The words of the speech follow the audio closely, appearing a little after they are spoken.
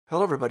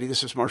Hello, everybody.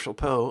 This is Marshall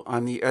Poe.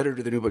 I'm the editor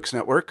of the New Books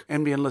Network.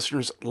 NBN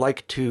listeners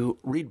like to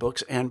read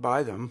books and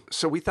buy them.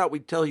 So we thought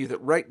we'd tell you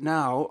that right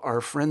now, our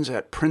friends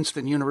at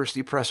Princeton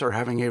University Press are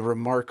having a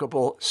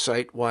remarkable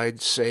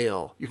site-wide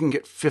sale. You can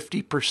get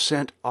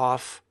 50%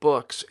 off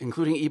books,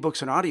 including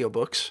ebooks and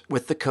audiobooks,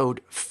 with the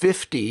code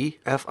 50,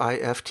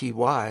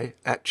 F-I-F-T-Y,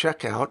 at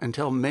checkout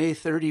until May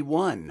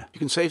 31. You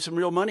can save some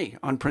real money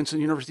on Princeton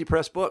University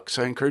Press books.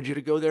 I encourage you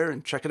to go there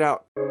and check it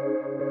out.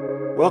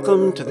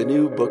 Welcome to the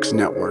New Books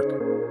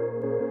Network.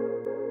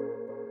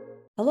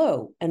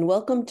 Hello, and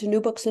welcome to New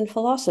Books in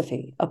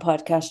Philosophy, a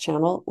podcast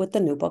channel with the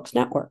New Books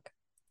Network.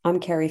 I'm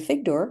Carrie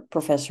Figdor,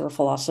 professor of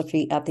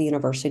philosophy at the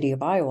University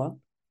of Iowa.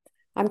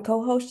 I'm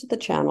co-host of the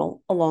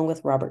channel along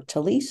with Robert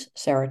Talisse,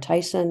 Sarah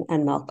Tyson,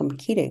 and Malcolm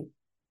Keating.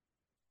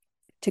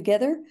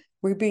 Together,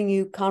 we bring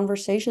you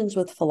conversations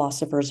with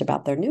philosophers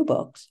about their new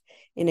books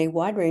in a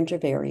wide range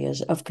of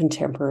areas of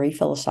contemporary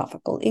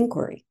philosophical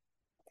inquiry.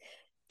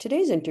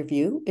 Today's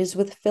interview is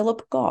with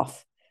Philip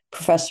Goff,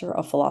 professor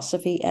of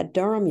philosophy at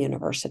Durham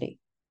University.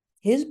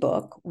 His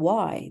book,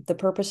 Why? The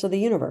Purpose of the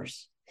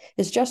Universe,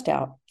 is just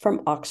out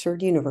from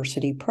Oxford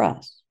University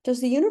Press.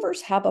 Does the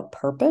universe have a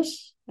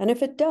purpose? And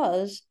if it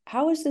does,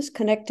 how is this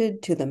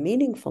connected to the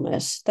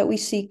meaningfulness that we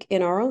seek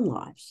in our own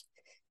lives?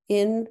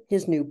 In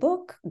his new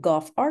book,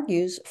 Goff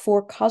argues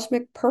for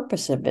cosmic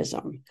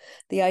purposivism,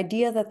 the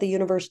idea that the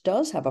universe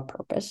does have a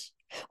purpose,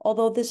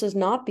 although this is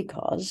not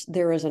because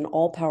there is an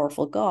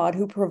all-powerful God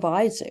who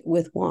provides it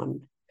with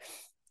one.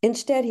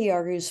 Instead, he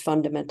argues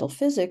fundamental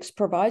physics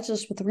provides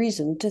us with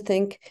reason to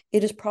think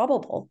it is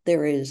probable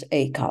there is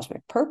a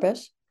cosmic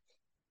purpose.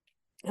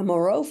 And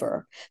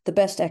moreover, the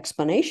best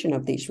explanation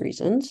of these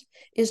reasons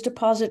is to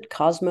posit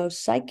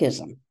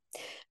cosmopsychism,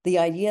 the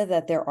idea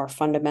that there are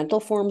fundamental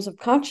forms of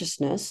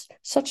consciousness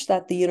such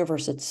that the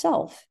universe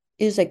itself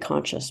is a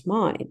conscious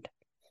mind.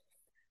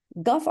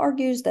 Goff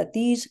argues that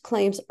these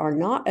claims are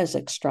not as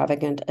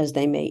extravagant as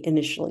they may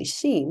initially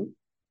seem,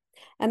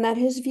 and that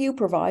his view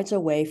provides a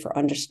way for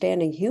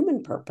understanding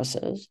human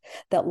purposes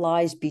that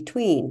lies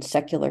between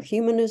secular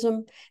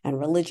humanism and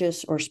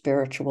religious or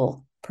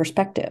spiritual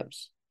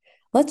perspectives.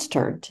 Let's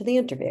turn to the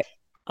interview.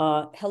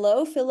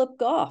 Hello, Philip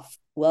Goff.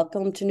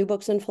 Welcome to New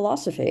Books in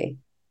Philosophy.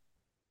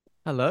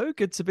 Hello,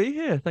 good to be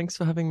here. Thanks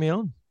for having me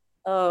on.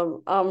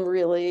 I'm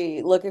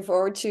really looking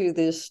forward to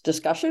this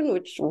discussion,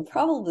 which will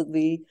probably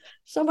be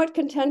somewhat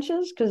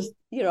contentious because,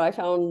 I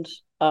found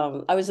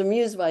I was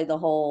amused by the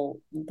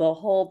whole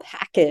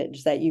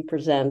package that you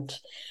present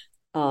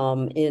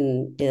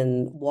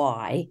in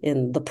Why,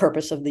 in the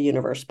Purpose of the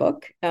Universe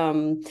book.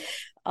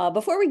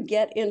 Before we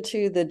get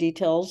into the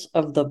details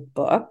of the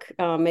book,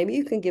 maybe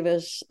you can give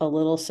us a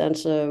little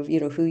sense of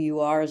who you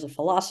are as a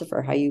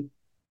philosopher, how you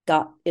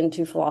got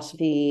into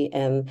philosophy,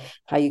 and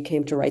how you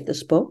came to write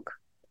this book.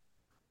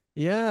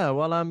 Yeah,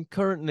 well, I'm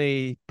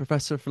currently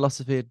professor of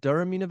philosophy at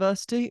Durham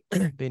University.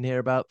 Been here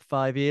about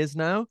 5 years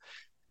now.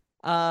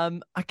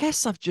 I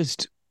guess I've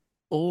just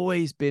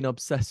always been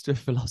obsessed with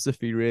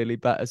philosophy, really,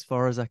 but as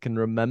far as I can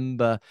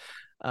remember,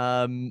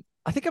 I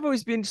think I've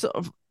always been sort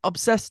of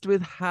obsessed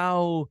with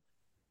how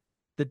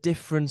the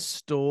different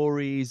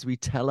stories we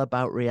tell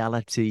about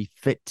reality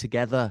fit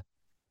together.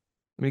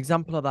 An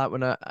example of that,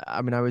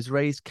 when I was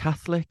raised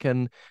Catholic,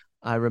 and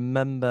I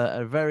remember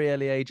at a very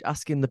early age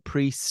asking the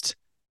priest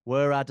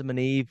where Adam and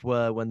Eve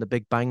were when the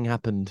Big Bang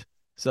happened.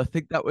 So I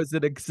think that was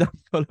an example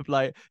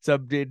of so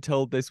I'm being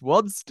told this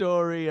one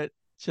story at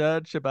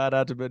church about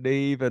Adam and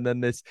Eve, and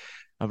then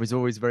I was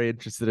always very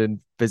interested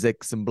in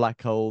physics and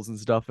black holes and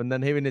stuff, and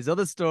then hearing this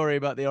other story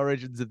about the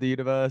origins of the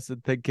universe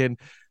and thinking,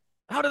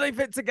 how do they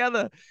fit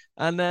together?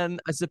 And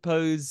then I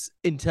suppose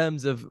in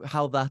terms of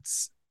how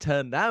that's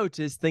turned out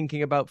is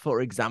thinking about,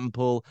 for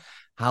example,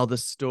 how the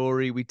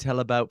story we tell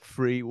about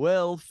free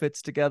will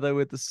fits together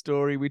with the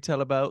story we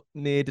tell about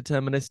near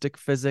deterministic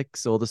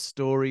physics, or the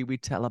story we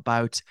tell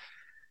about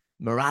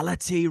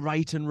morality,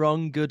 right and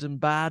wrong, good and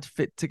bad,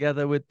 fit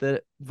together with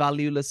the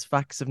valueless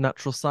facts of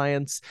natural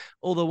science.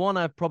 Or the one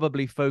I've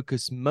probably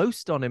focused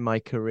most on in my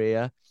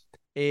career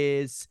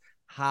is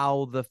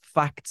how the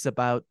facts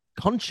about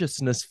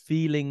consciousness,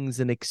 feelings,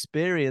 and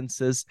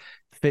experiences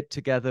fit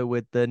together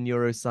with the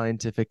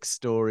neuroscientific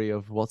story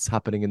of what's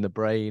happening in the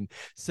brain.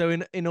 So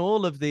in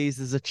all of these,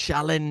 there's a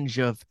challenge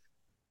of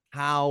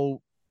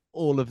how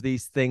all of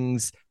these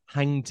things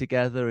hang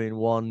together in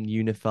one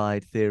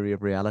unified theory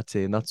of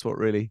reality. And that's what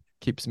really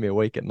keeps me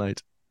awake at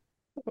night.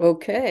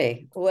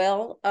 Okay.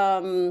 Well,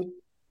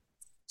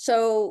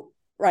 so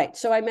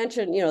I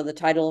mentioned, the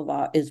title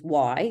of is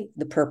Why?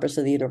 The Purpose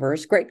of the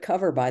Universe. Great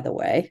cover, by the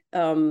way.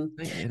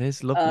 It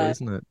is lovely,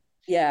 isn't it?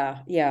 Yeah.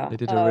 They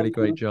did a really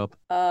great job.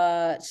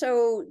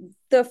 So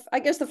I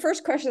guess the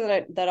first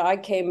question that I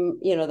came,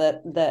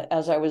 that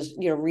as I was,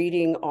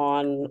 reading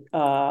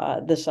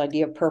on this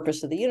idea of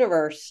purpose of the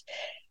universe,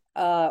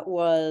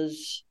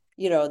 was,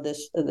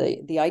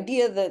 the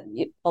idea that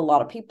a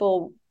lot of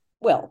people,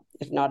 well,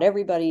 if not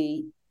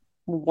everybody,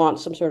 want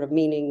some sort of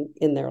meaning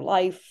in their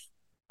life.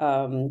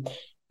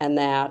 And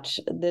that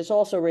this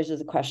also raises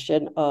the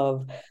question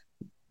of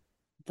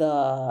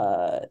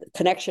the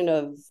connection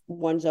of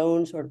one's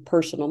own sort of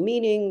personal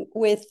meaning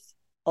with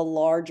a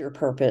larger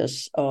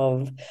purpose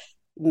of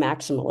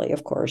maximally,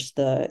 of course,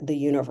 the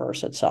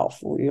universe itself,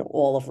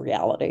 all of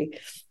reality.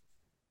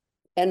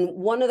 And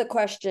one of the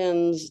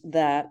questions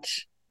that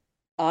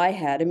I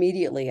had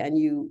immediately, and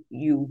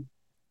you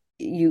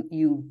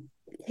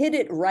hit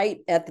it right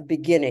at the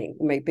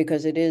beginning,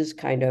 because it is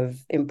kind of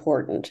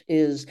important,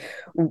 is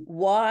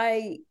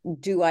why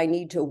do I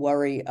need to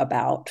worry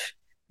about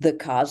the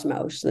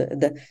cosmos,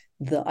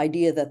 the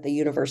idea that the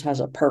universe has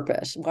a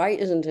purpose? Why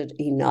isn't it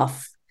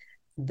enough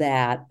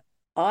that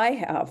I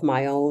have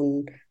my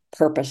own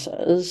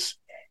purposes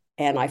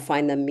and I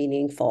find them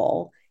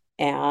meaningful,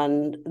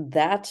 and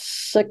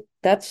that's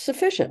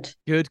sufficient?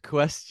 Good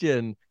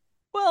question.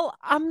 Well,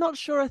 I'm not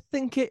sure I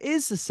think it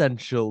is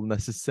essential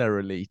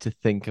necessarily to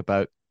think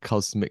about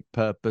cosmic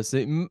purpose.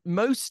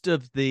 Most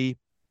of the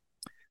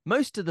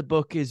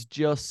book is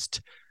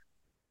just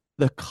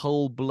the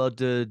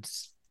cold-blooded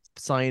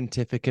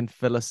scientific and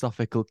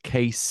philosophical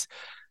case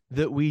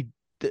that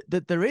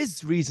that there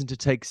is reason to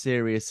take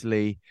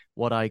seriously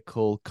what I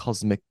call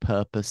cosmic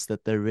purpose,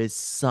 that there is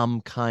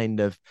some kind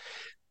of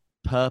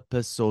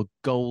purpose or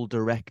goal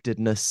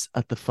directedness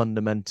at the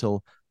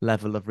fundamental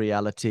level of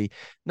reality.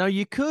 Now,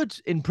 you could,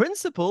 in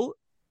principle,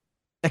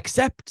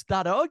 accept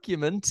that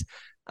argument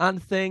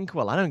and think,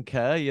 well, I don't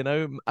care.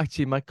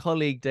 Actually, my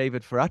colleague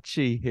David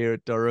Ferracci here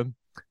at Durham,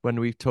 when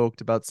we've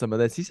talked about some of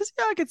this, he says,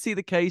 yeah, I can see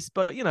the case,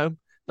 but,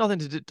 nothing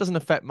to do, doesn't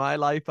affect my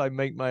life. I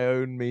make my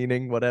own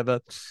meaning, whatever.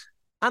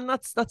 And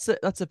that's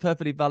a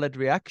perfectly valid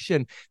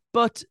reaction.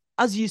 But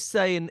as you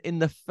say in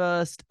the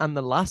first and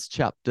the last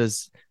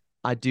chapters,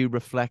 I do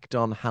reflect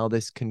on how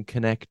this can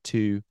connect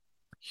to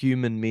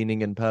human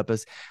meaning and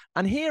purpose.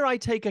 And here I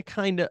take a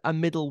kind of a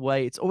middle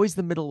way. It's always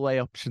the middle way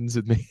options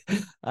with me.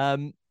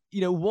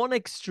 One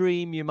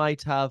extreme you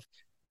might have,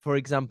 for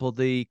example,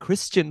 the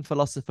Christian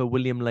philosopher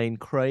William Lane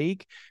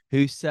Craig,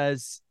 who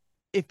says,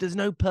 if there's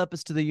no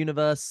purpose to the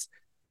universe,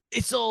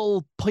 it's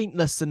all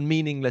pointless and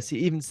meaningless. He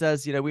even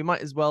says, we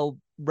might as well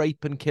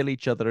rape and kill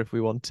each other if we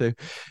want to.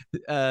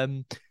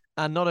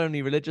 And not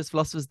only religious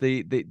philosophers,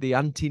 the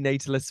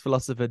anti-natalist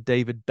philosopher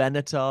David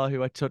Benatar,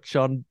 who I touch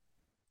on,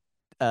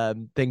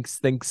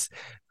 thinks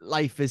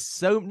life is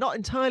so not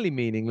entirely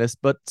meaningless,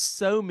 but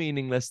so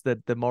meaningless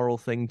that the moral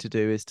thing to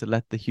do is to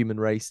let the human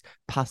race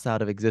pass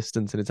out of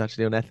existence, and it's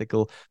actually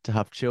unethical to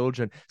have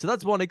children. So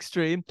that's one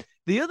extreme.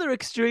 The other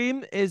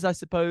extreme is, I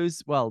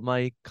suppose, well,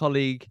 my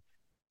colleague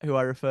who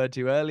I referred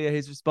to earlier,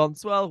 his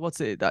response, well, what's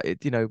it that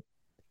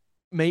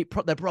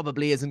there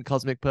probably isn't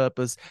cosmic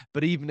purpose,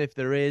 but even if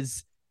there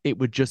is, it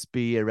would just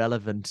be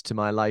irrelevant to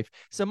my life.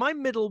 So my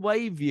middle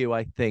way view,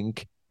 I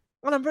think,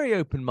 and I'm very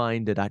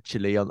open-minded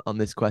actually on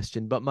this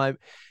question, but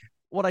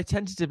what I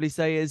tentatively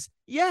say is,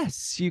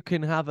 yes, you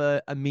can have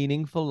a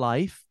meaningful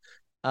life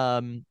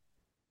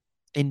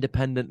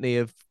independently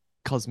of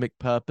cosmic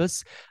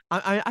purpose.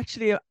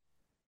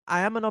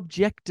 I am an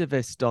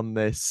objectivist on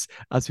this,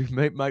 as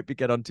we might be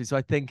get onto. So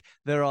I think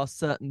there are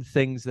certain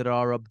things that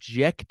are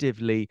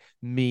objectively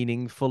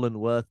meaningful and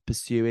worth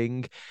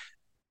pursuing,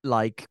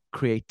 like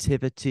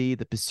creativity,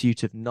 the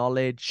pursuit of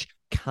knowledge,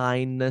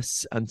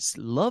 kindness, and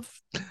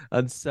love,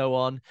 and so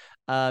on.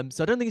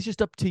 So I don't think it's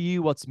just up to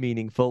you what's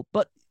meaningful,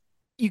 but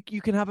you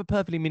can have a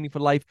perfectly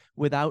meaningful life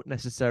without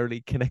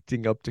necessarily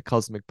connecting up to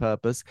cosmic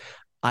purpose.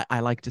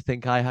 I like to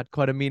think I had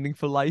quite a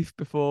meaningful life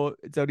before.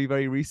 It's only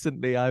very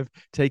recently I've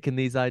taken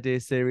these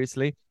ideas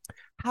seriously.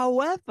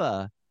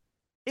 However,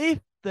 if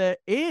there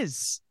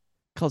is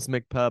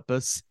cosmic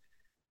purpose,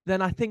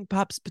 then I think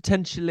perhaps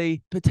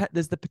potentially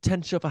there's the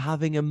potential for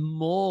having a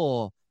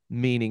more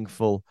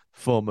meaningful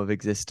form of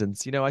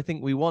existence. I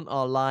think we want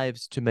our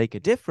lives to make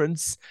a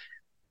difference.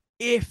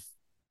 If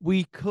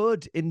we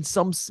could, in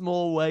some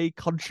small way,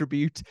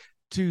 contribute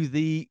to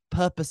the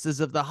purposes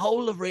of the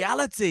whole of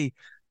reality,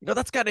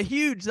 that's kind of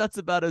huge. That's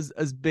about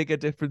as big a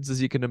difference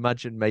as you can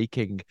imagine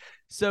making.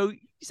 So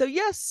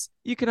yes,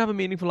 you can have a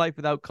meaningful life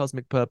without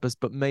cosmic purpose,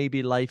 but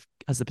maybe life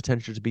has the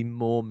potential to be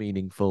more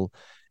meaningful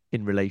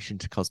in relation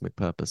to cosmic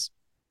purpose.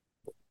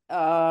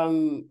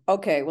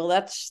 Okay, well,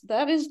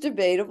 that is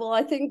debatable,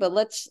 I think, but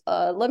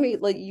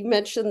you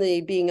mentioned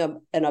the being an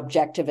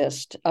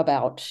objectivist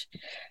about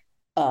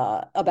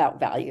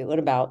value and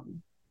about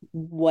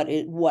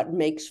what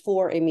makes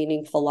for a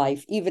meaningful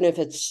life, even if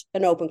it's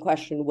an open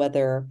question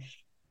whether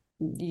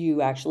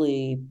you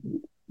actually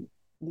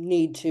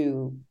need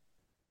to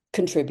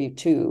contribute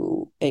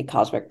to a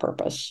cosmic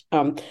purpose.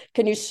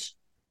 Can you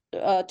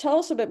tell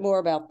us a bit more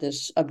about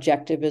this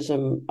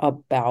objectivism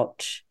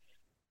about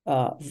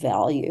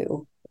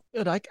value?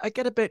 Good. I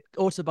get a bit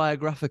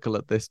autobiographical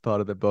at this part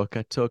of the book.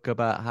 I talk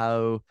about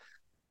how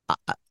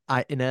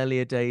I in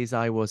earlier days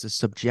I was a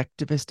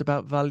subjectivist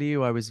about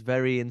value. I was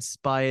very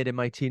inspired in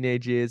my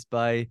teenage years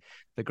by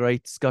the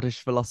great Scottish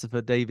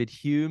philosopher David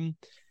Hume.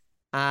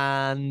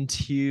 And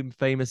Hume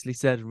famously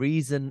said,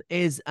 reason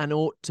is and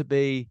ought to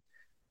be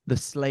the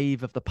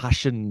slave of the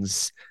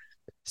passions.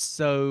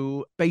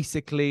 So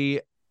basically,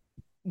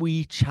 we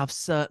each have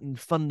certain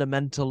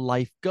fundamental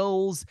life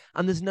goals,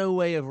 and there's no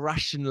way of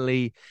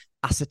rationally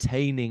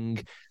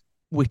ascertaining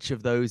which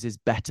of those is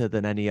better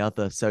than any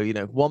other. So,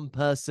 one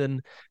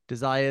person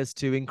desires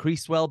to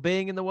increase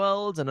well-being in the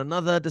world, and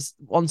another just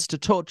wants to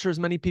torture as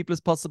many people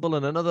as possible,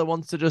 and another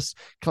wants to just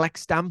collect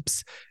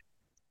stamps.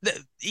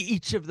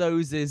 Each of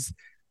those is,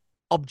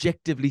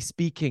 objectively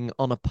speaking,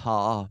 on a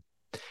par.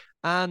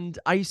 And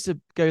I used to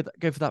go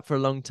for that for a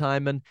long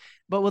time.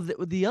 But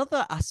with the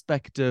other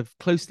aspect of,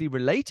 closely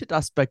related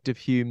aspect of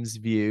Hume's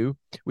view,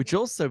 which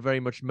also very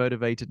much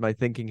motivated my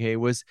thinking here,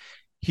 was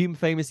Hume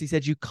famously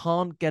said, you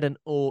can't get an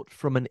ought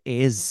from an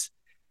is.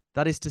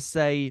 That is to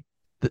say,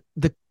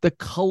 the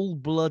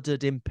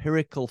cold-blooded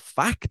empirical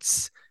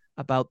facts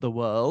about the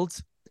world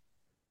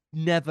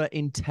never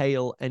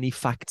entail any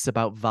facts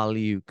about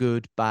value,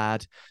 good,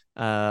 bad,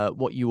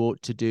 what you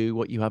ought to do,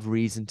 what you have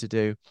reason to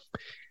do.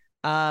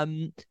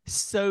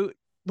 So,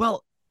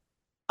 well,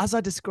 as I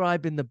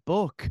describe in the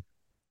book,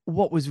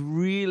 what was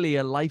really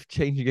a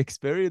life-changing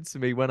experience for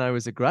me when I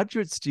was a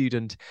graduate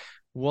student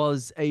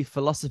was a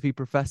philosophy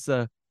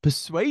professor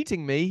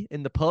persuading me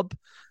in the pub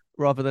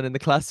rather than in the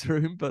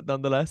classroom, but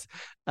nonetheless,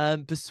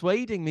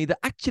 persuading me that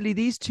actually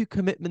these two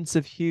commitments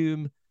of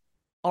Hume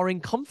are in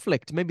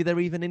conflict. Maybe they're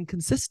even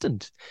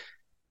inconsistent.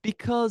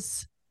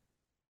 Because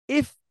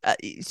if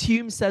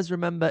Hume says,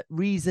 remember,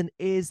 reason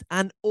is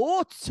and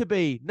ought to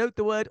be, note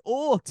the word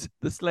ought,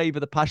 the slave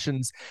of the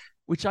passions,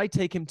 which I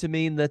take him to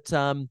mean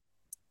that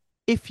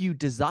if you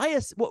desire,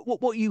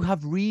 what you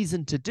have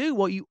reason to do,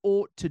 what you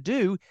ought to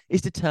do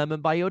is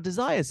determined by your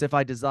desires. If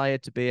I desire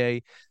to be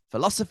a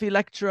philosophy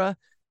lecturer,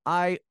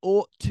 I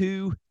ought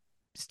to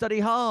study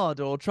hard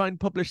or try and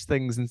publish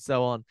things and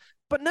so on.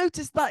 But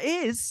notice that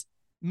is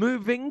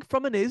moving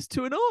from an is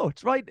to an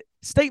ought, right?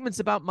 Statements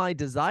about my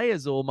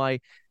desires or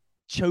my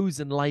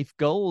chosen life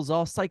goals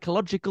are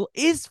psychological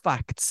is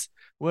facts,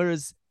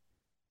 whereas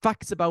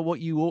facts about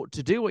what you ought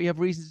to do, what you have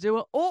reason to do,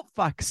 are ought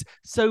facts.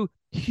 So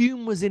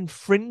Hume was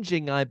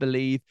infringing, I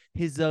believe,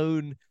 his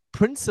own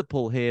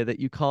principle here that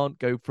you can't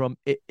go from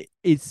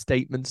is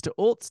statements to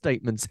ought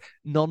statements,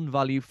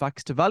 non-value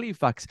facts to value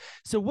facts.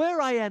 So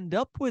where I end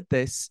up with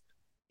this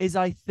is,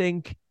 I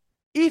think,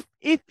 if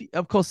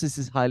of course this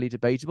is highly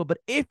debatable, but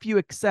if you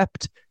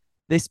accept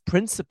this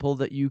principle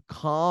that you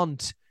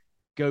can't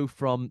go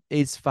from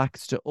is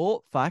facts to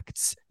ought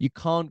facts, you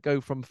can't go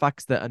from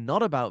facts that are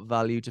not about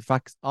value to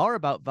facts are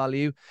about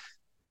value,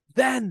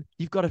 then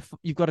you've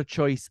got a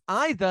choice.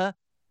 Either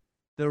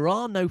there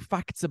are no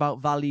facts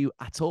about value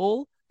at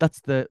all,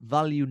 that's the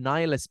value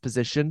nihilist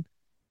position,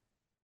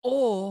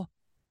 or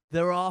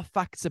there are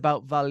facts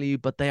about value,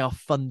 but they are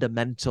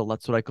fundamental.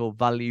 That's what I call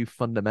value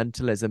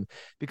fundamentalism,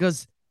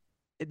 because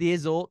the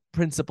is-ought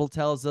principle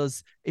tells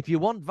us if you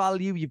want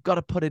value, you've got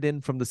to put it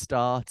in from the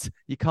start.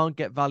 You can't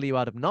get value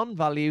out of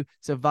non-value,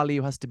 so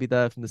value has to be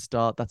there from the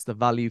start. That's the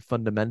value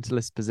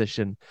fundamentalist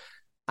position.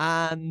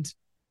 And,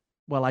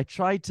 well, I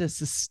tried to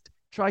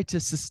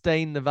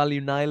sustain the value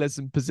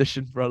nihilism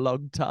position for a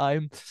long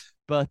time,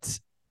 but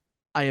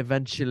I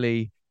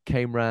eventually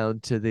came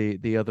round to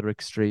the other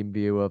extreme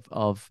view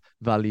of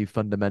value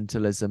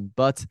fundamentalism.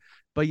 But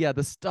yeah,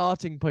 the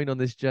starting point on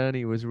this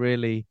journey was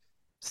really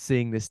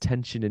seeing this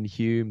tension in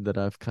Hume that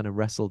I've kind of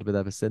wrestled with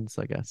ever since,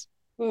 I guess.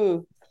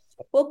 Well,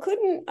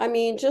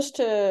 just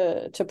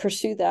to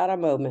pursue that a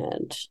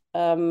moment,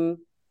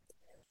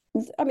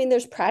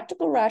 there's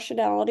practical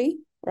rationality,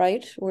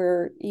 right?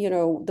 Where,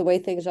 the way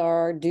things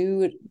are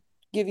do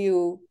give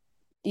you,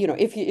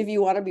 if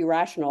you want to be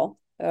rational,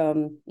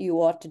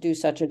 you ought to do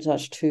such and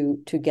such to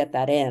get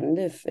that end.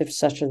 If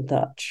such and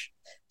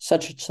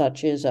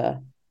such is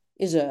a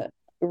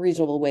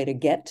reasonable way to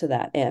get to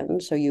that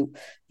end. So you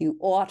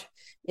ought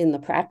in the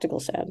practical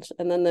sense.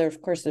 And then there's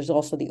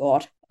also the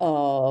ought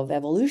of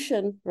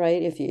evolution,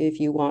 right? If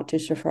you want to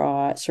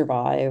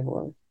survive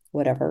or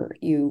whatever,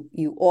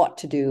 you ought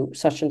to do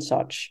such and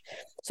such.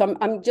 So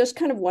I'm just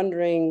kind of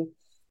wondering,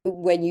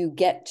 when you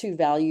get to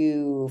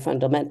value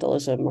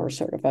fundamentalism or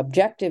sort of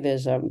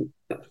objectivism,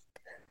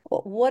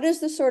 what is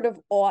the sort of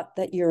ought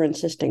that you're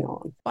insisting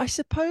on? I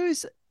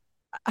suppose,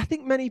 I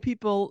think many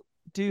people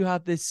do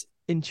have this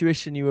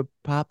intuition you were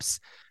perhaps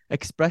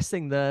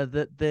expressing there,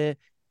 that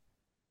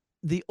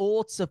the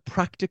oughts of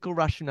practical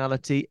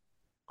rationality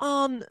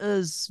aren't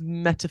as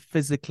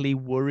metaphysically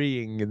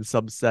worrying in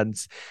some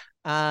sense.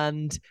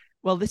 And,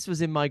 well, this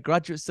was in my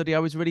graduate study. I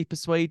was really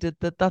persuaded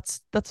that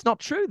that's not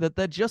true, that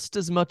they're just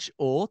as much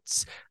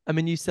oughts. I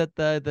mean, you said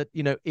there that,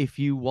 if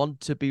you want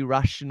to be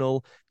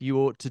rational, you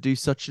ought to do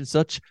such and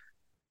such.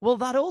 Well,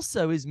 that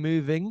also is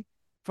moving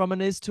from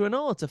an is to an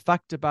ought, a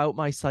fact about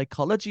my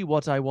psychology,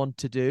 what I want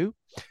to do,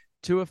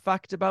 to a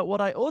fact about what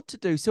I ought to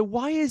do. So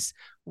why is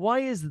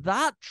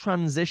that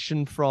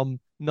transition from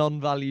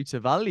non-value to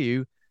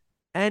value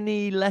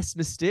any less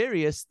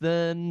mysterious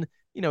than,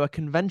 a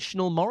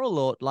conventional moral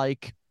ought,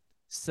 like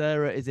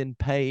Sarah is in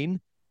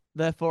pain,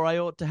 therefore I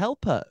ought to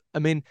help her? I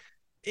mean,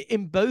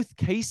 in both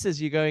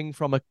cases, you're going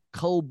from a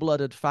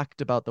cold-blooded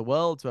fact about the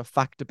world to a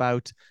fact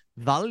about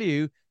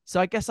value. So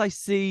I guess I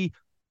see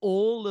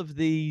all of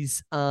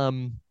these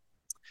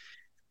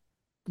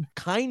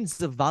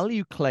kinds of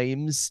value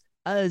claims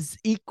as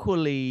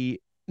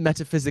equally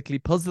metaphysically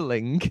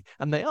puzzling,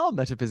 and they are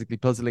metaphysically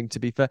puzzling, to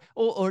be fair.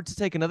 Or to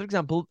take another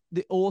example,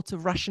 the ought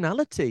of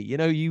rationality.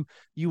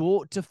 You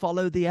ought to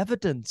follow the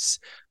evidence.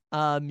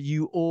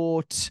 You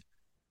ought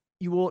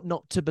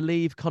not to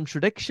believe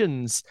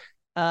contradictions.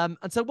 And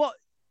so what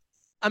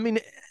I mean,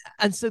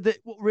 and so that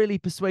what really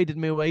persuaded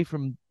me away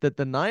from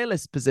the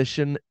nihilist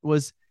position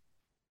was,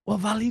 well,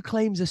 value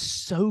claims are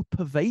so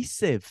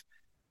pervasive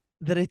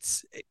that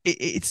it's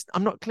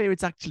I'm not clear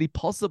it's actually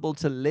possible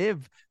to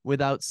live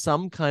without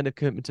some kind of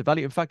commitment to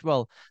value. In fact,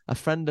 well, a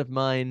friend of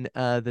mine,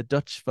 the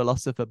Dutch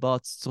philosopher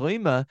Bart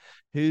Stroemer,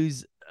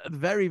 who's a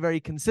very,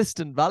 very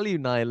consistent value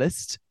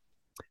nihilist,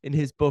 in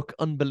his book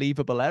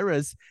Unbelievable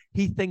Errors,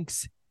 he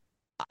thinks,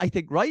 I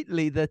think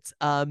rightly, that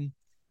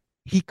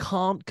he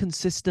can't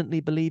consistently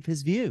believe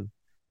his view,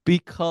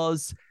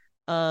 because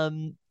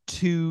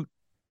to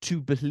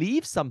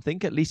believe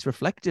something, at least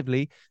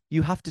reflectively,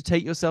 you have to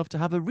take yourself to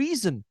have a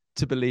reason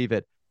to believe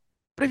it.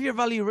 But if you're a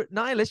value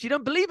nihilist, you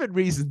don't believe in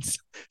reasons.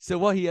 So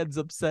what he ends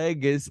up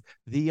saying is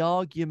the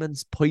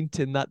arguments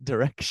point in that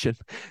direction.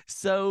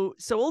 So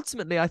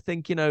ultimately, I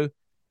think,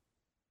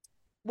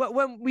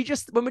 when we're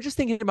just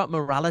thinking about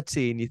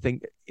morality, and you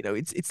think,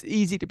 it's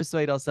easy to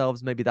persuade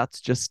ourselves maybe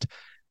that's just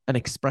an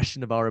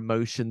expression of our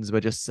emotions. We're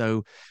just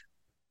so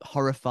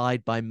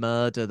horrified by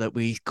murder that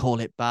we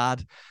call it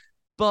bad.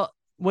 But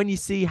when you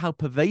see how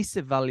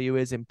pervasive value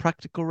is in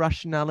practical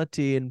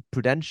rationality, in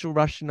prudential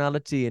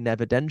rationality, in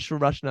evidential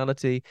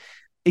rationality,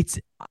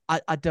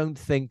 I don't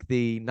think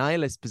the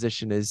nihilist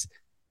position is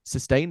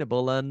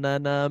sustainable. And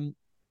then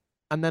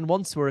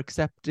once we're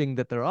accepting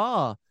that there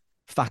are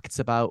facts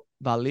about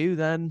value,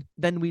 then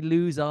we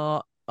lose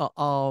our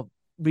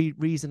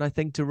reason, I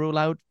think, to rule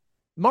out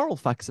moral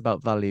facts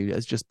about value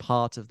as just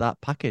part of that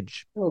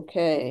package.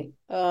 Okay.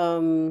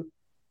 So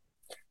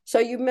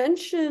you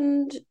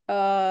mentioned,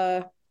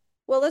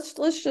 well,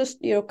 let's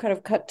just, kind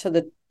of cut to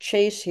the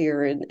chase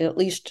here in at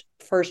least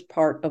first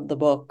part of the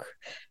book.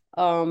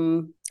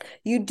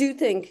 You do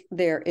think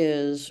there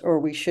is, or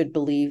we should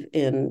believe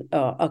in,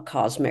 a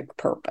cosmic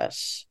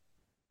purpose.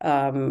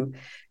 Can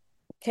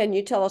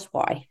you tell us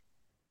why?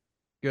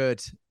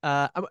 Good.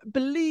 I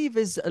believe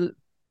is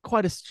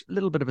quite a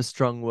little bit of a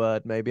strong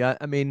word, maybe.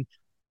 I mean,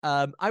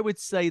 I would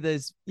say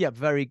there's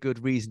very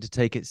good reason to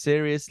take it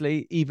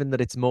seriously, even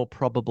that it's more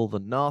probable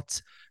than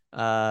not.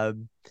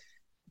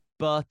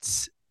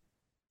 But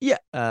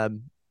well,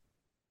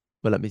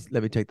 let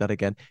me take that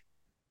again.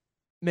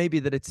 Maybe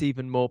that it's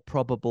even more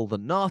probable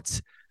than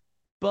not.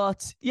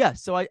 But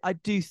so I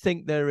do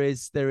think there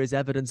is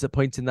evidence that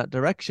points in that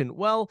direction.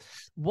 Well,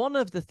 one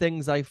of the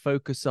things I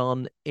focus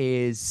on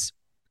is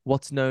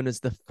what's known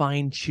as the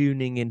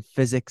fine-tuning in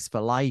physics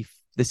for life.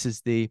 This is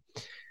the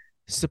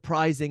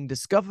surprising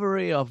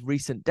discovery of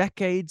recent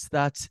decades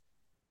that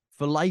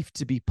for life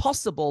to be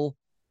possible,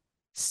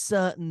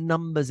 certain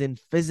numbers in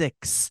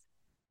physics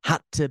had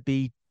to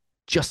be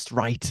just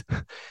right.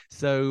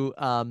 So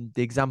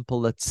the example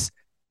that's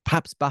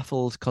perhaps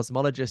baffled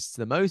cosmologists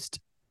the most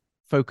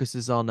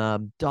focuses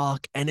on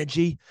dark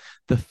energy,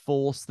 the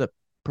force that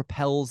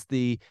propels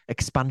the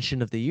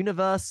expansion of the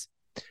universe.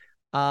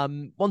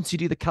 Once you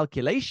do the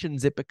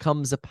calculations, it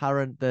becomes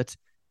apparent that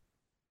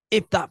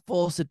if that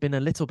force had been a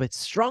little bit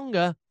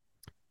stronger,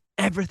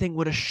 everything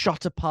would have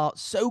shot apart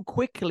so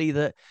quickly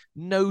that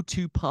no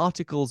two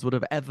particles would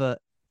have ever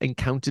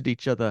encountered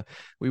each other.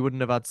 We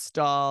wouldn't have had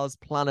stars,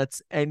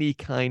 planets, any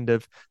kind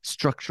of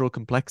structural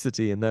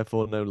complexity, and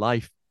therefore no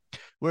life.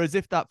 Whereas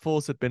if that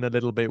force had been a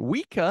little bit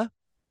weaker,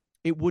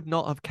 it would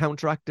not have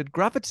counteracted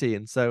gravity.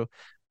 And so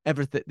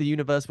the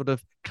universe would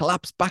have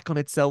collapsed back on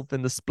itself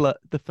in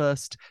the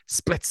first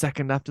split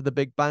second after the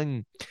Big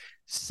Bang.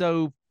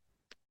 So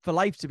for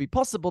life to be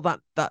possible,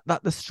 that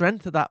the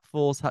strength of that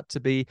force had to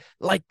be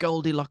like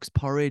Goldilocks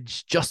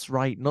porridge, just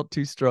right, not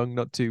too strong,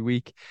 not too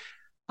weak.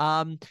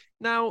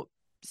 Now,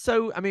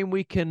 so I mean,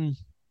 we can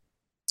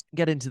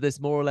get into this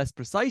more or less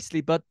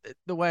precisely, but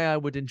the way I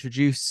would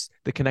introduce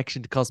the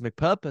connection to cosmic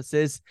purpose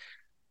is,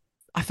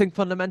 I think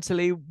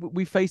fundamentally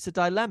we face a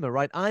dilemma,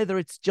 right? Either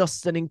it's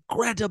just an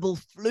incredible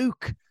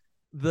fluke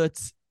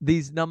that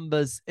these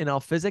numbers in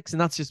our physics,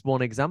 and that's just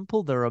one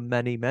example, there are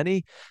many,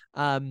 many,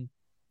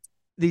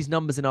 these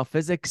numbers in our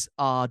physics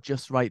are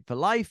just right for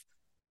life,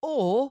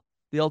 or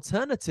the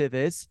alternative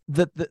is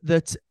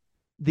that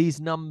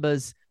these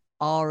numbers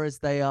are as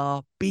they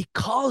are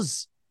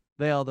because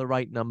they are the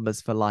right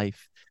numbers for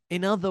life.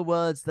 In other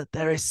words, that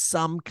there is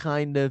some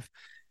kind of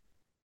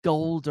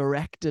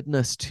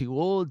goal-directedness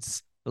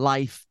towards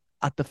life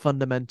at the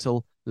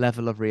fundamental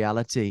level of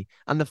reality.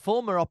 And the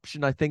former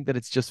option, I think that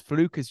it's just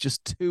fluke, is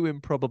just too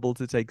improbable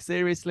to take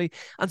seriously.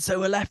 And so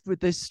we're left with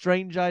this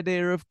strange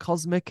idea of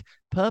cosmic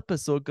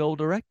purpose or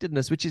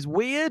goal-directedness, which is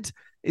weird,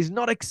 is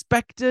not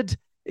expected,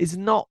 is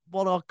not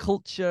what our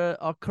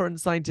current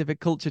scientific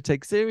culture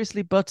takes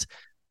seriously. But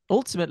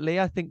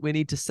ultimately, I think we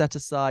need to set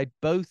aside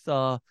both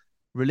our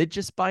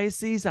religious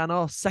biases and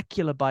our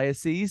secular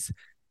biases.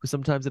 We're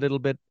sometimes a little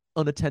bit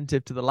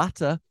unattentive to the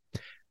latter,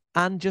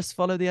 and just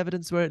follow the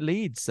evidence where it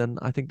leads. And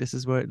I think this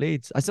is where it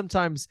leads. I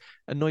sometimes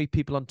annoy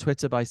people on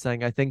Twitter by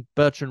saying I think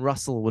Bertrand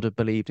Russell would have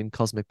believed in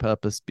cosmic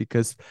purpose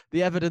because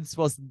the evidence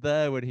wasn't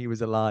there when he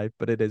was alive,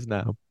 but it is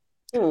now.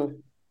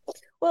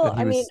 Well,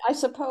 I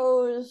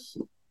suppose,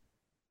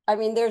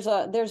 there's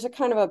a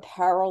kind of a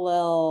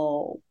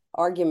parallel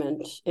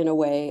argument in a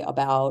way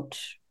about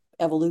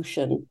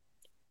evolution.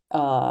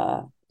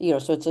 So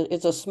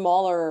it's a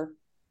smaller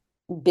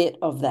bit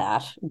of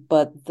that,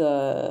 but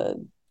the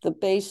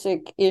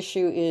basic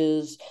issue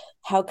is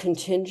how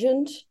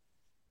contingent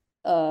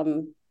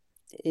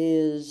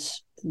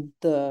is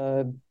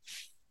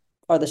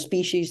are the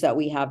species that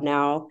we have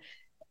now.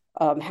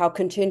 How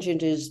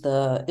contingent is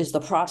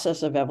the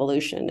process of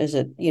evolution? Is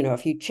it,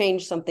 if you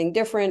change something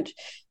different,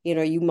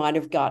 you might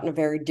have gotten a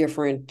very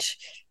different,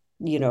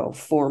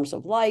 forms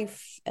of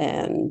life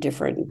and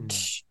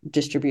different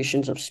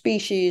distributions of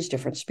species,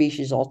 different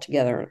species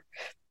altogether.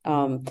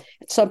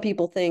 Some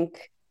people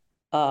think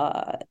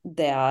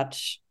that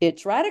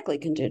it's radically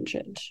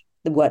contingent,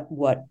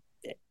 what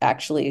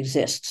actually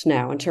exists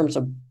now in terms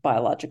of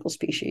biological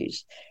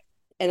species,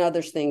 and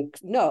others think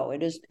no,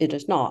 it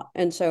is not.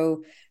 And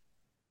so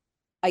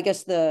I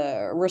guess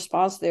the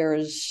response there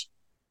is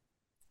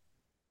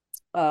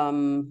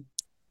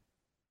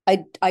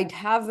I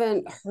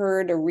haven't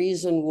heard a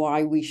reason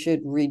why we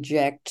should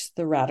reject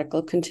the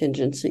radical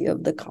contingency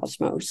of the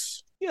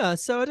cosmos. Yeah,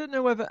 so I don't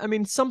know whether,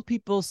 some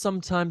people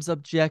sometimes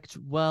object,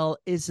 well,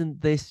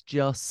 isn't this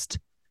just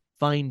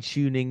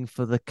fine-tuning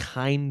for the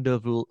kind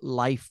of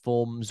life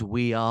forms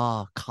we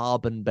are,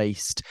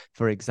 carbon-based,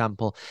 for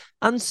example?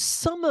 And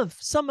some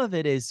of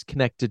it is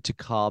connected to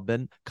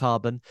carbon.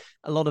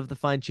 A lot of the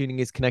fine-tuning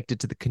is connected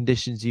to the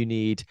conditions you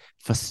need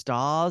for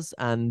stars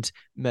and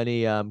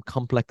many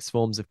complex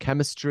forms of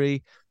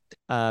chemistry.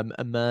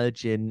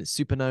 Emerge in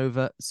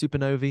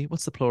supernovae.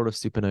 What's the plural of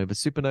supernova?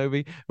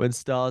 Supernovae, when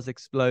stars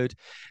explode.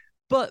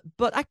 But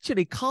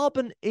actually,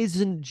 carbon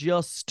isn't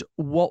just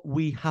what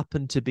we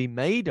happen to be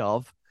made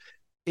of.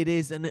 It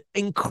is an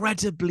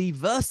incredibly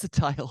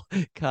versatile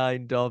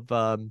kind of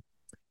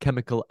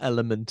chemical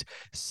element.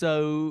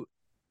 So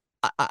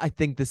I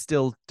think this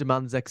still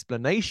demands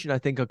explanation. I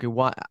think, okay,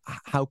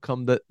 how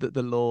come that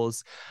the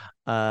laws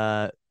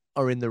are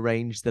in the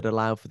range that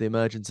allow for the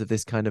emergence of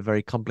this kind of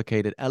very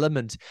complicated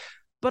element?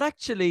 But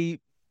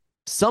actually,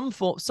 some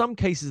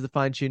cases of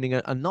fine tuning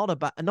are not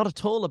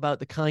at all about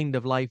the kind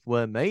of life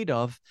we're made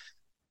of,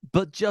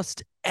 but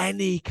just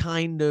any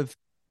kind of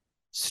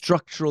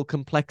structural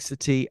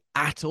complexity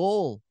at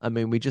all.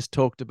 We just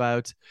talked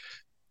about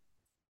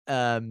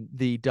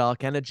the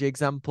dark energy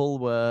example,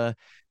 where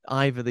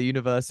either the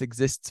universe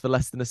exists for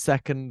less than a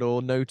second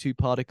or no two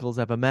particles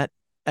ever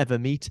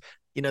meet.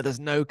 There's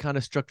no kind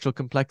of structural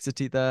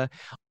complexity there.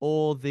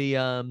 Or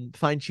the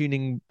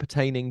fine-tuning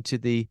pertaining to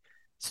the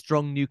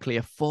strong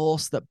nuclear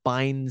force that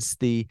binds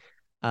the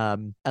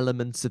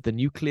elements of the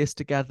nucleus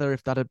together.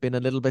 If that had been a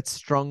little bit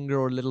stronger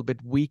or a little bit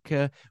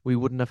weaker, we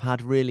wouldn't have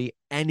had really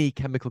any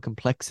chemical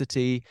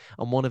complexity.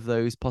 On one of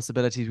those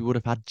possibilities, we would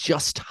have had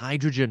just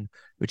hydrogen,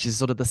 which is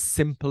sort of the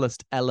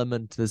simplest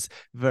element. There's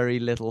very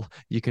little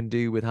you can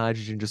do with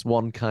hydrogen, just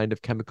one kind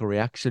of chemical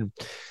reaction.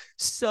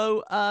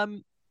 So I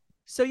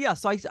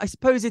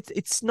suppose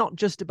it's not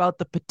just about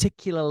the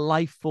particular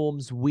life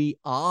forms we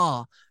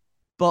are,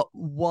 but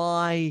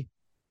why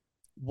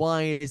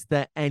is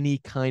there any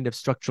kind of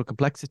structural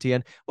complexity?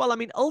 And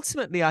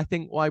ultimately, I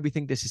think why we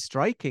think this is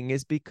striking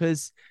is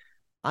because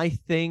I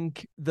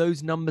think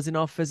those numbers in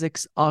our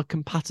physics are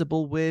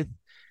compatible with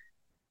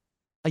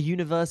a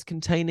universe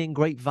containing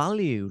great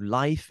value,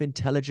 life,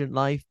 intelligent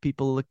life,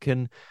 people that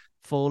can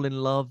fall in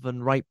love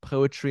and write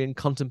poetry and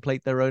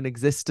contemplate their own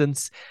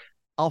existence.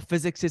 Our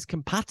physics is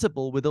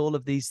compatible with all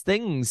of these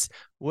things,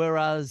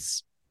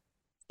 whereas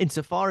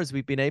insofar as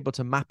we've been able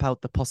to map out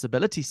the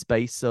possibility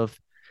space of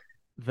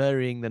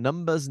varying the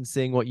numbers and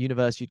seeing what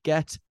universe you'd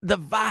get, the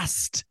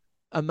vast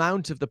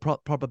amount of the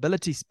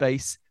probability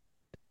space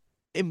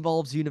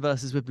involves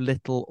universes with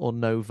little or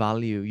no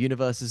value.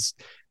 Universes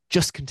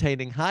just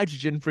containing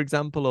hydrogen, for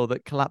example, or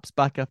that collapse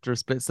back after a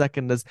split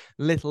second, there's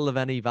little of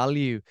any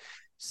value.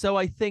 So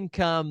I think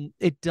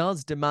it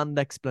does demand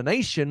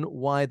explanation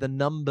why the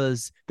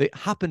numbers that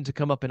happen to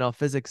come up in our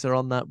physics are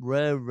on that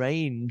rare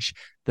range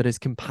that is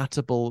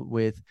compatible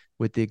with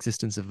the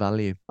existence of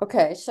value.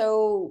 Okay,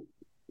 so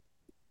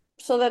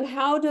then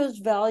how does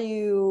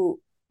value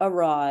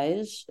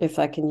arise, if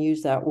I can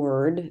use that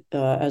word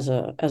as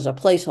a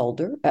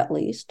placeholder, at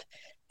least?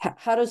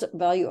 How does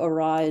value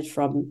arise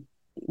from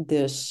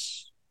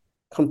this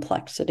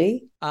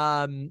complexity?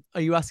 Are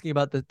you asking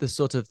about the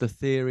sort of the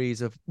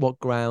theories of what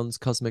grounds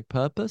cosmic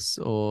purpose,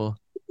 or?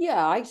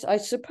 Yeah, I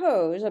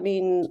suppose.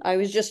 I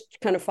was just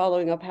kind of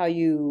following up how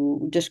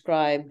you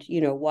described,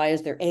 why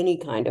is there any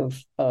kind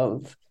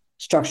of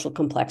structural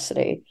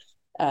complexity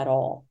at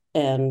all?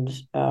 And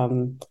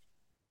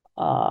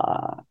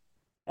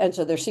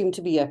so there seemed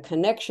to be a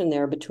connection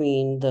there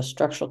between the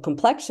structural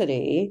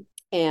complexity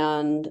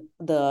and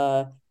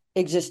the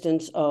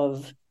existence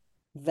of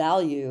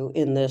value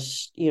in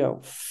this,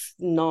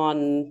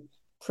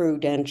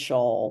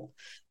 prudential,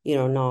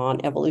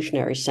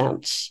 non-evolutionary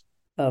sense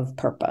of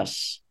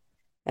purpose.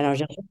 And I was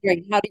just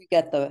wondering, how do you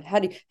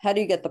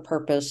get the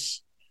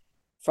purpose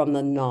from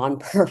the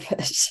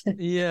non-purpose?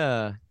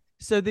 Yeah.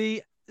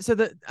 The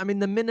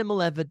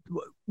minimal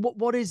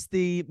what is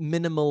the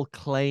minimal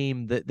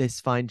claim that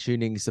this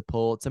fine-tuning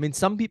supports? I mean,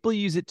 some people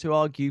use it to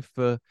argue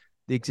for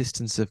the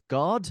existence of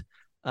God.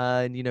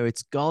 And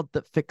it's God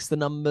that fixed the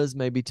numbers,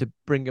 maybe to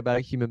bring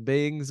about human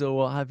beings or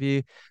what have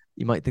you.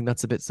 You might think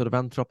that's a bit sort of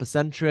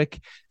anthropocentric.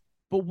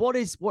 But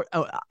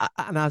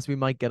and as we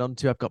might get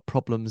onto, I've got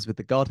problems with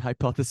the God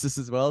hypothesis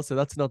as well. So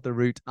that's not the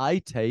route I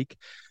take.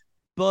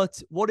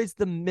 But what is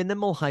the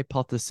minimal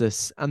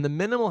hypothesis? And the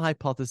minimal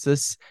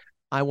hypothesis,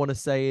 I want to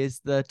say,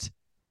 is that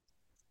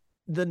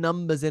the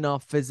numbers in our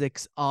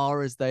physics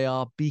are as they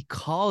are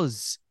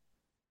because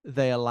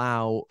they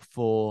allow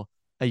for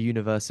a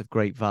universe of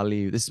great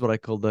value. This is what I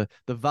call the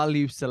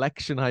value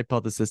selection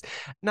hypothesis.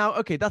 Now,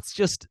 okay, that's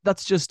just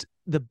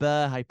the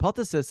bare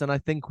hypothesis, and I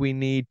think we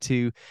need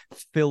to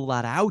fill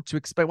that out to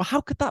explain, well,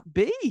 how could that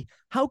be?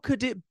 How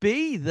could it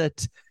be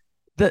that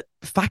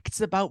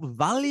facts about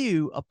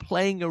value are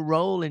playing a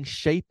role in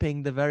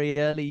shaping the very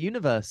early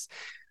universe?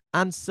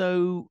 And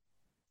so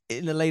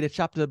in the later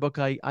chapter of the book,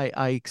 I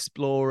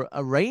explore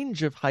a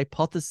range of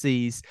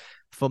hypotheses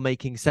for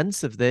making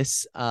sense of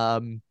this,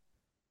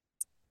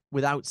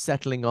 without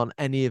settling on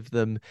any of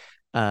them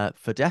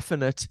for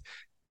definite.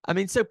 I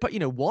mean, but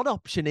one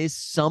option is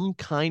some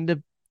kind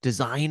of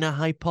designer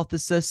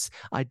hypothesis.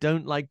 I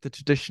don't like the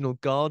traditional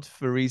God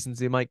for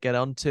reasons we might get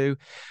onto,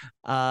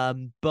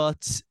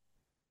 but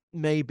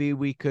maybe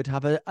we could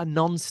have a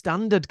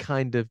non-standard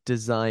kind of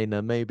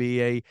designer, maybe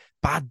a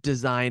bad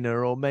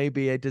designer, or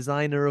maybe a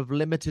designer of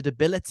limited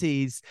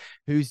abilities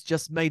who's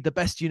just made the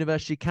best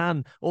universe she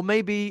can. Or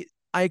maybe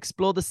I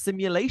explore the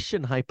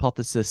simulation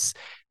hypothesis,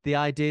 the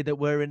idea that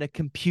we're in a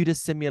computer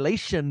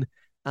simulation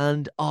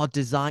and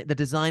the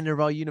designer of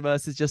our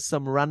universe is just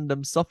some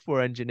random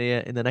software engineer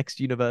in the next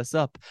universe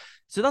up.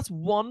 So that's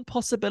one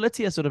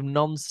possibility, a sort of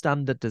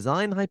non-standard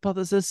design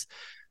hypothesis.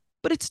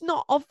 But it's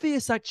not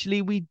obvious,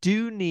 actually. We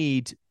do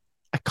need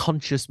a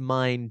conscious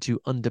mind to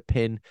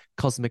underpin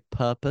cosmic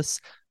purpose.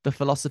 The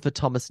philosopher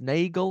Thomas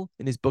Nagel,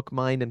 in his book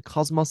Mind and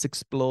Cosmos,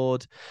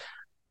 explored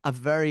a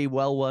very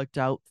well worked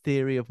out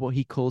theory of what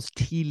he calls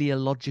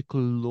teleological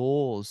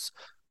laws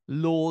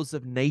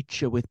of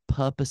nature with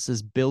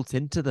purposes built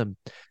into them.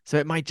 So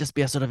it might just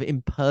be a sort of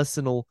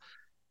impersonal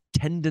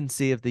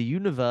tendency of the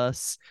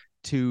universe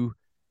to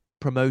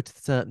promote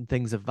certain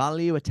things of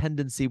value, a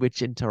tendency which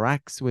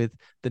interacts with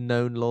the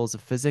known laws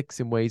of physics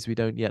in ways we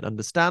don't yet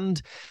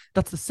understand.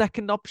 That's the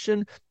second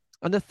option.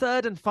 And the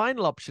third and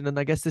final option, and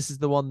I guess this is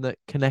the one that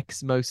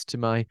connects most to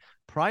my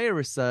prior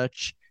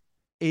research,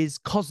 is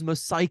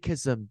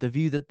cosmopsychism, the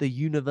view that the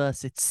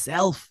universe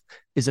itself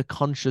is a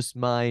conscious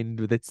mind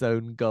with its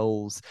own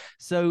goals.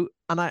 So,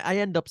 and I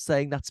end up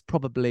saying that's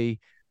probably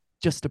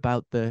just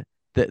about the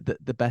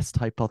best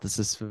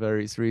hypothesis for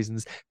various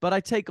reasons. But I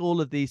take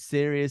all of these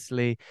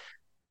seriously.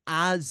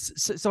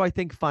 So I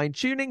think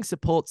fine-tuning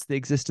supports the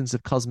existence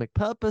of cosmic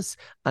purpose,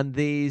 and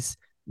these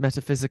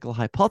metaphysical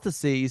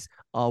hypotheses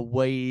are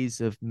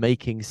ways of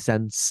making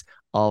sense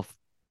of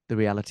the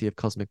reality of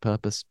cosmic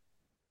purpose.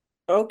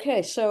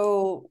 Okay,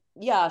 so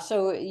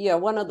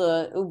one of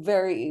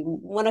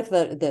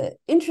the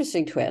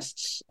interesting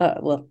twists,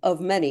 of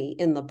many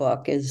in the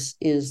book, is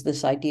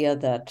this idea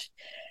that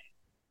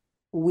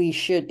we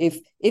should,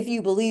 if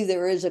you believe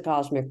there is a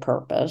cosmic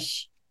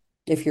purpose,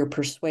 if you're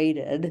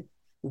persuaded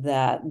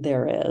that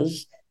there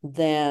is,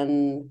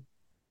 then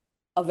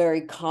a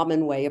very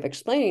common way of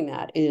explaining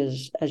that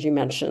is, as you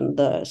mentioned,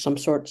 some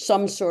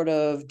sort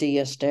of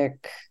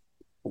deistic,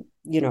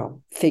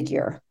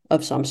 figure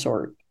of some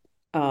sort.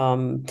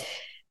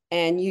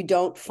 And you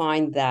don't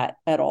find that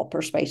at all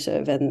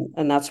persuasive,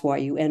 and that's why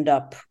you end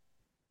up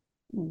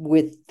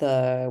with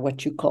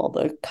what you call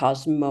the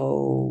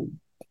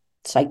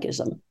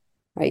cosmopsychism,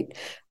 right?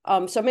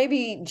 So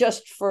maybe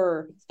just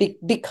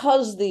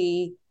because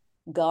the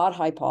God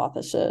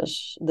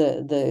hypothesis,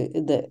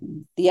 the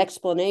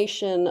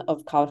explanation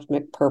of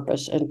cosmic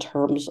purpose in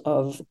terms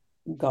of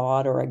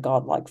God or a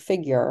godlike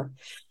figure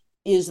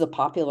is the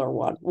popular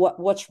one.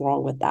 What's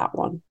wrong with that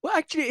one? Well,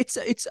 actually,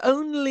 it's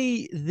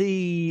only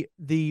the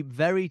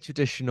very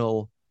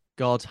traditional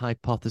God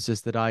hypothesis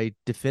that I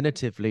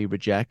definitively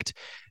reject.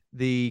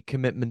 The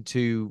commitment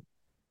to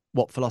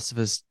what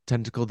philosophers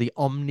tend to call the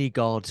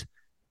omni-God,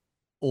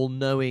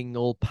 all-knowing,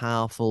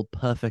 all-powerful,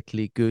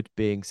 perfectly good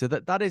being. So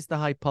that is the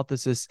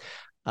hypothesis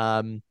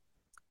I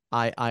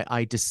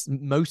just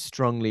most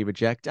strongly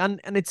reject, and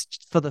it's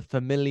for the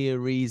familiar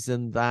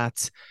reason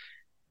that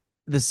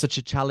there's such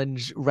a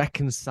challenge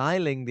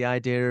reconciling the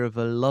idea of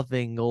a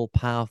loving,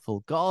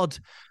 all-powerful God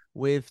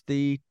with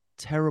the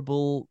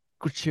terrible,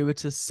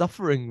 gratuitous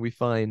suffering we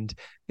find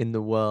in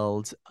the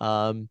world,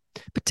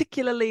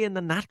 particularly in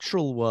the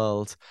natural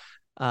world.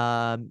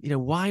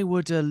 Why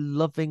would a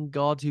loving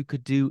God who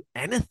could do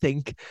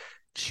anything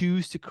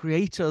choose to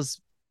create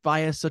us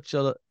via such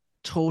a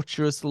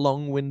torturous,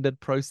 long-winded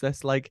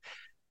process like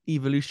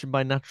evolution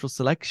by natural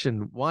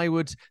selection? Why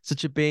would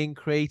such a being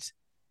create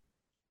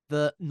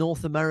the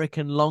North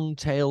American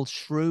long-tailed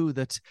shrew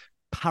that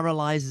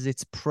paralyzes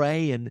its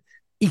prey and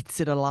eats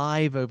it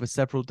alive over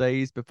several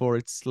days before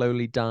it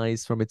slowly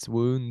dies from its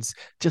wounds?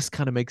 Just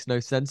kind of makes no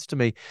sense to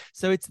me.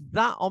 So it's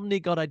that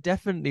omnigod I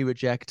definitely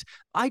reject.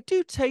 I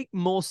do take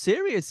more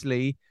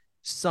seriously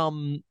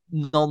some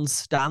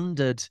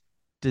non-standard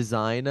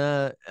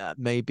designer,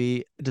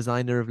 maybe a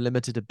designer of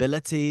limited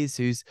abilities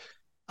who's,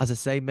 as I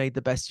say, made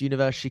the best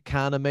universe she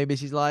can, and maybe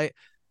she's like,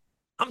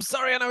 I'm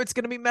sorry, I know it's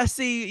going to be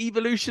messy,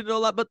 evolution and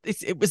all that, but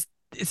this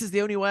is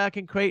the only way I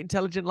can create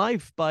intelligent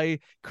life, by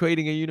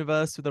creating a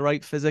universe with the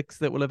right physics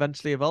that will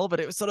eventually evolve.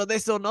 And it was sort of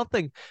this or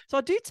nothing. So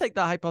I do take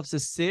that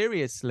hypothesis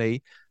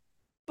seriously,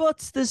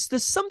 but there's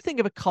something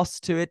of a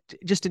cost to it,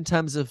 just in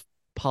terms of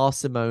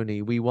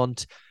parsimony. We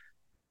want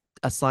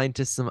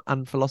scientists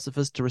and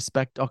philosophers to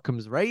respect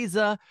Occam's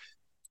razor.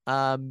 We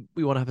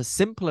want to have a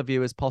simpler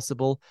view as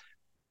possible.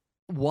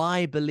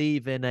 Why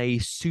believe in a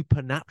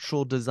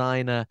supernatural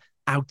designer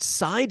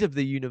outside of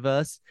the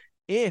universe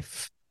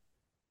if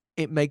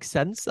it makes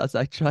sense, as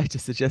I try to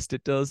suggest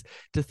it does,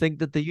 to think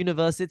that the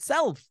universe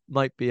itself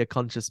might be a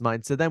conscious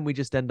mind? So then we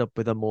just end up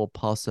with a more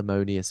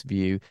parsimonious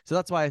view. So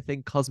that's why I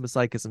think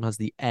cosmopsychism has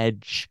the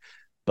edge.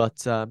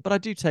 But I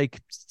do take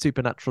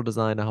supernatural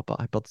designer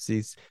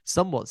hypotheses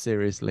somewhat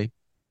seriously.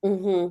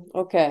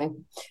 Okay.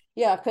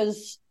 Yeah,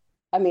 because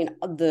I mean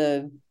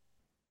the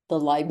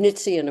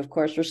Leibnizian, of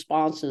course,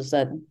 response is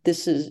that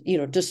this is,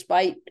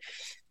 despite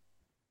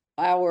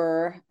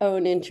our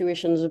own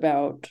intuitions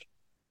about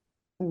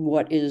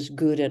what is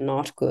good and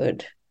not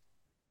good,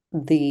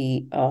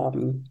 the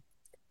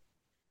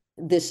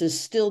this is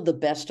still the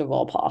best of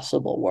all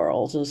possible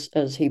worlds,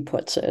 as he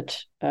puts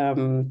it.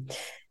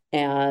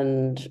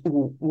 And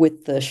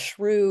with the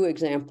shrew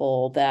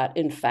example, that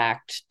in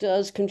fact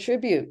does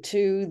contribute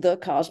to the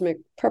cosmic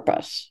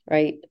purpose,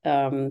 right?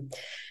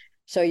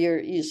 So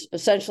you're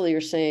essentially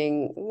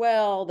saying,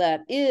 well,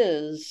 that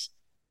is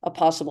a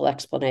possible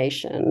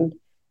explanation,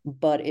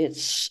 but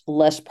it's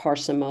less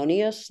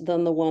parsimonious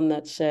than the one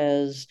that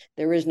says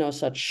there is no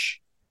such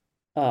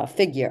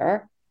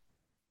figure.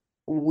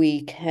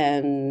 We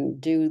can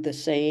do the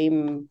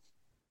same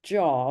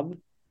job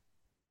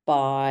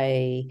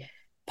by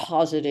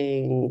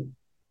positing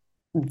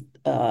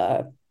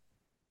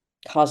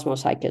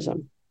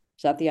cosmopsychism.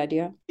 Is that the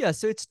idea? Yeah,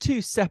 so it's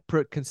two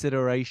separate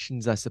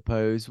considerations, I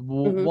suppose.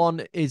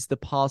 One is the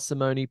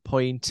parsimony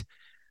point,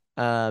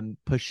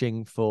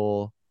 pushing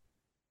for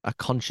a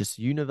conscious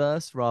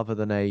universe rather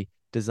than a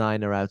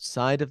designer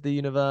outside of the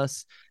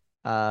universe.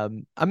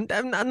 And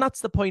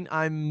that's the point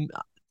I'm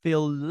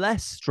feel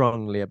less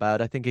strongly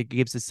about. I think it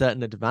gives a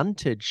certain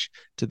advantage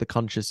to the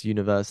conscious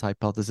universe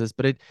hypothesis,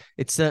 but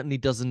it certainly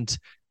doesn't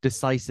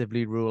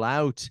decisively rule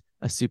out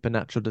a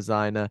supernatural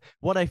designer.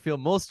 What I feel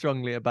more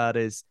strongly about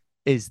is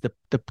the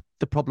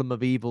problem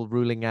of evil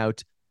ruling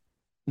out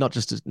not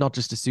just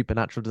a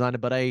supernatural designer,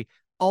 but a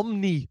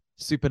omni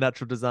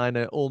supernatural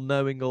designer, all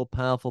knowing, all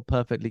powerful,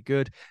 perfectly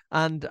good.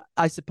 And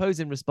I suppose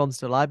in response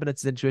to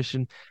Leibniz's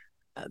intuition,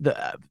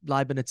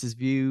 Leibniz's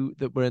view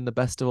that we're in the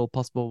best of all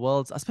possible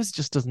worlds, I suppose it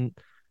just doesn't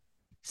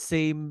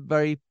seem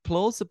very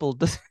plausible.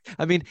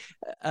 I mean,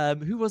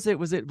 who was it?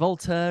 Was it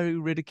Voltaire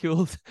who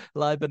ridiculed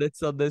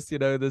Leibniz on this?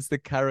 There's the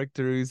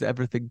character whose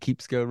everything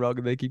keeps going wrong,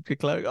 and they keep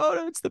declaring, "Oh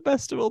no, it's the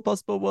best of all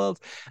possible worlds."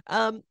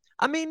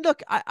 I mean,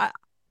 look,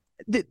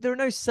 there are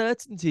no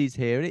certainties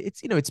here.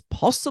 It's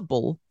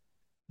possible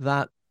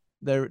that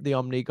the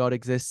omni god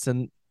exists,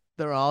 and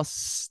there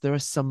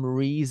is some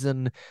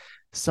reason,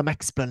 some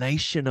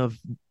explanation of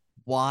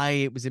why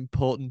it was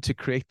important to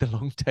create the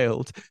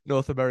long-tailed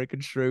North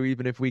American shrew,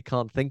 even if we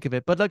can't think of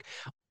it. But look,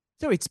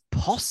 so it's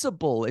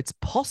possible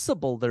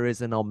there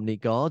is an omni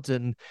god,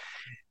 and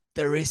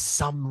there is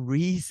some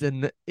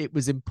reason it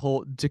was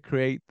important to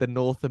create the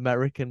North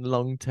American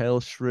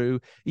long-tailed shrew,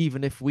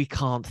 even if we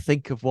can't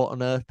think of what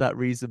on earth that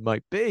reason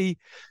might be.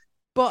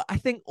 But I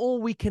think all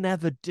we can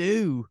ever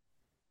do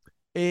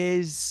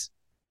is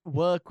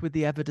work with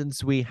the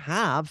evidence we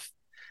have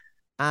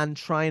and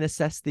try and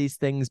assess these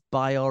things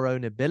by our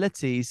own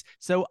abilities.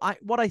 So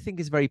what I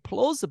think is very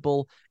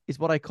plausible is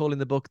what I call in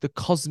the book the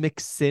cosmic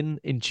sin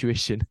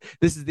intuition.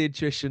 This is the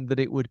intuition that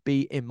it would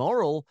be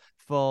immoral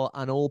for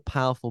an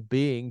all-powerful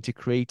being to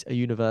create a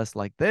universe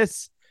like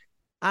this.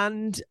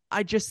 And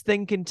I just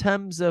think in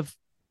terms of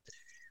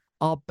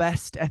our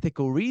best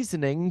ethical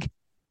reasoning,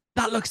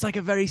 that looks like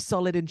a very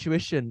solid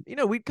intuition.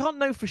 We can't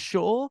know for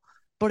sure,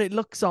 but it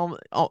looks on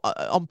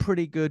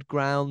pretty good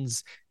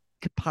grounds,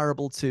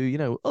 comparable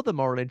to other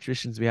moral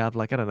intuitions we have,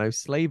 like, I don't know,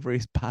 slavery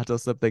is bad or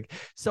something.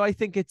 So I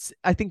think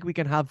we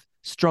can have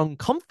strong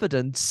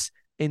confidence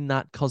in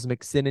that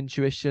cosmic sin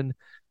intuition,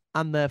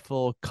 and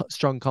therefore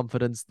strong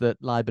confidence that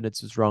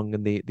Leibniz was wrong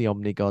and the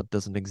omni god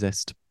doesn't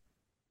exist.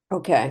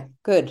 Okay,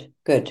 good.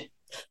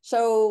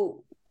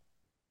 So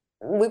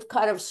we've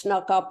kind of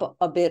snuck up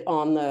a bit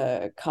on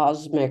the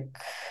cosmic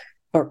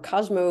or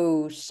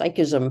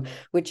cosmopsychism,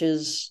 which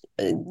is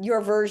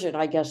your version,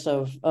 I guess,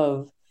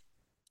 of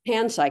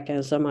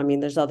panpsychism. I mean,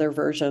 there's other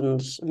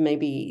versions,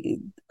 maybe.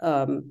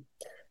 So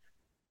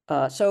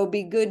it'd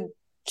be good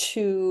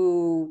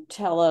to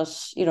tell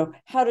us,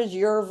 how does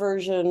your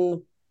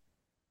version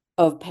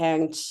of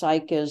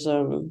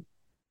panpsychism,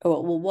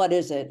 well, what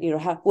is it?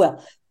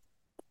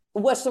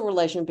 What's the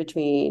relation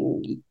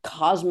between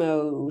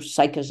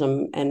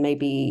cosmopsychism and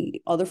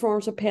maybe other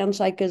forms of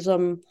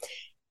panpsychism?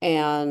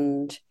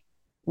 And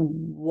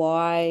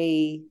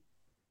why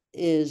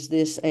is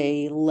this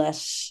a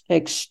less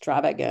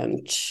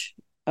extravagant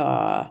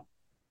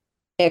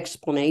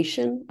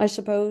explanation, I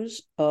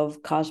suppose,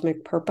 of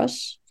cosmic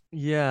purpose?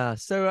 Yeah,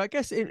 so I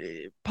guess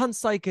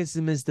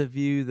panpsychism is the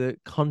view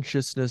that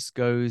consciousness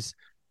goes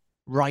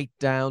right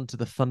down to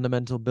the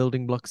fundamental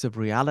building blocks of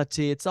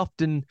reality. It's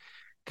often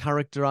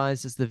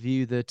characterized as the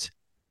view that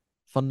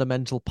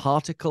fundamental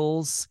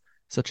particles,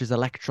 such as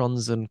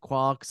electrons and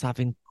quarks, have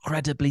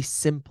incredibly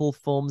simple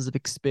forms of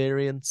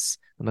experience,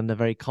 and then the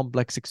very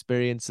complex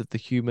experience of the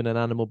human and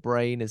animal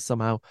brain is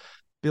somehow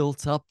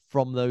built up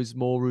from those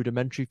more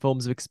rudimentary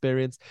forms of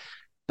experience.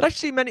 But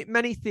actually,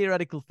 many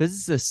theoretical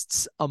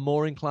physicists are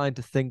more inclined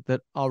to think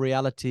that our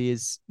reality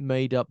is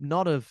made up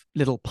not of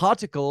little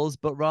particles,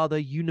 but rather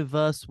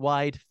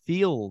universe-wide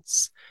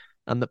fields,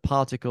 and that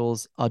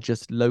particles are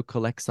just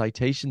local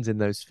excitations in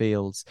those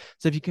fields.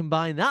 So if you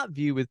combine that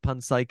view with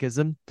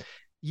panpsychism,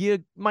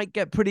 you might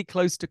get pretty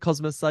close to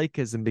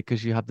cosmopsychism,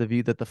 because you have the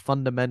view that the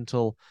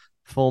fundamental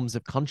forms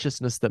of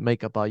consciousness that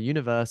make up our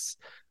universe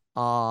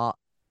are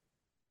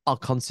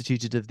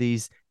constituted of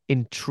these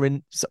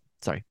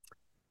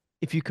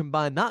if you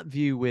combine that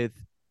view with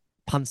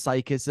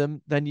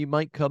panpsychism, then you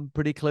might come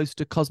pretty close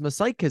to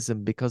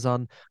cosmopsychism, because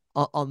on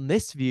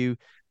this view,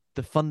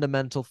 the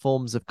fundamental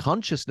forms of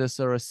consciousness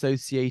are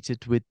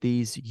associated with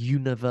these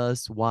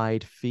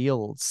universe-wide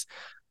fields,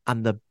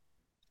 and the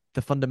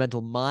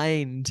fundamental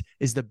mind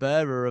is the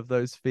bearer of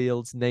those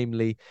fields,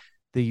 namely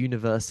the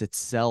universe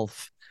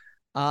itself.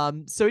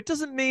 So it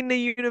doesn't mean the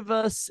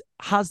universe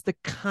has the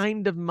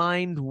kind of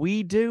mind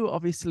we do.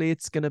 Obviously,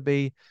 it's going to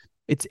be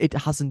it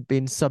hasn't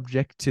been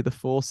subject to the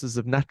forces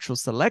of natural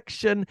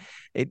selection.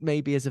 It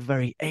maybe is a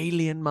very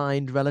alien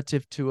mind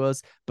relative to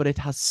us, but it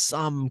has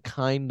some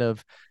kind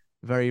of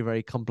very,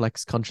 very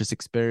complex conscious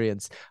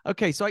experience.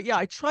 Okay, so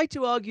I try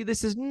to argue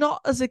this is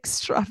not as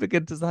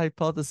extravagant as a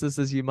hypothesis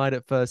as you might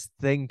at first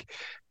think.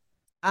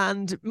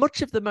 And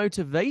much of the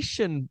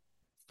motivation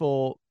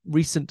for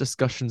recent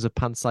discussions of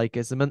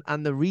panpsychism,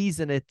 and the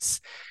reason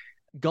it's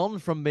gone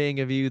from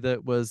being a view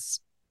that was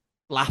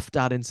laughed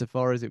at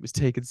insofar as it was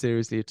taken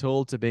seriously at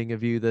all, to being a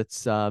view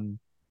that's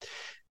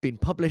been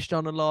published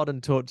on a lot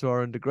and taught to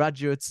our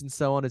undergraduates and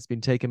so on. It's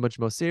been taken much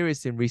more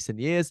seriously in recent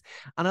years.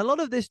 And a lot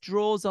of this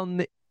draws on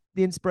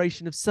the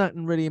inspiration of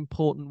certain really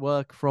important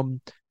work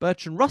from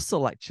Bertrand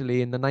Russell,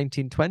 actually, in the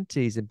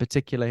 1920s, in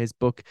particular his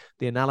book,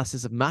 The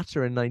Analysis of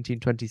Matter, in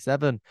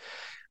 1927.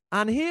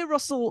 And here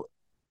Russell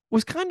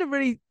was kind of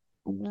really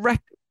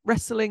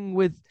wrestling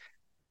with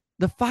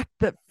the fact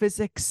that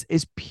physics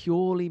is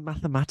purely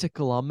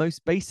mathematical. Our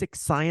most basic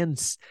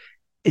science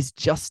is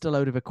just a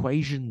load of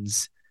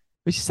equations,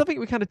 which is something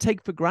we kind of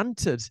take for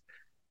granted.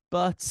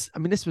 But I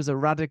mean, this was a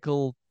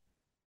radical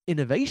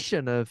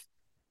innovation of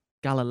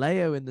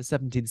Galileo in the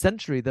 17th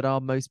century, that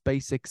our most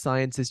basic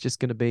science is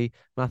just going to be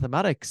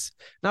mathematics.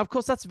 Now, of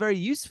course, that's very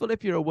useful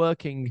if you're a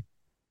working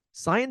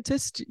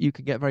scientist. You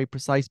can get very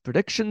precise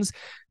predictions.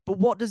 But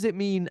what does it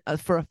mean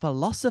for a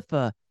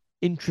philosopher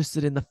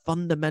interested in the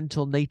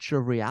fundamental nature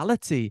of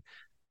reality,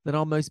 that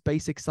our most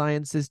basic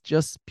science is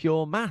just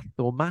pure math,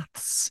 or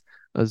maths,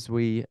 as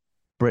we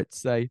Brits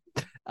say?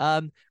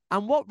 And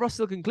what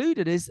Russell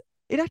concluded is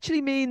it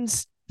actually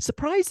means,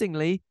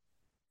 surprisingly,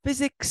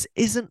 physics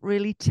isn't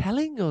really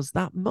telling us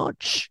that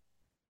much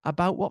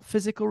about what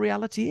physical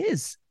reality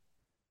is.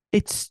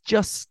 It's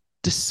just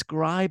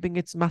describing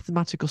its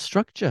mathematical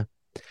structure.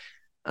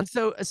 And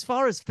so, as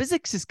far as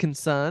physics is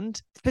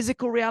concerned,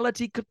 physical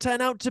reality could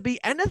turn out to be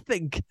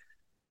anything.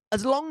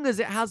 As long as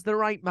it has the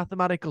right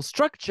mathematical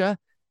structure,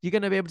 you're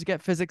going to be able to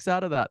get physics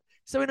out of that.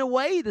 So in a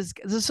way, there's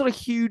a sort of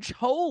huge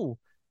hole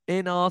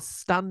in our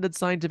standard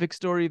scientific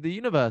story of the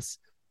universe.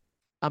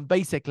 And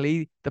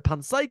basically, the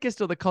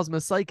panpsychist or the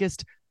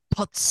cosmopsychist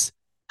puts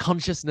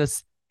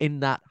consciousness in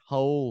that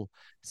hole.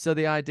 So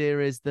the idea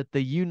is that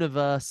the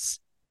universe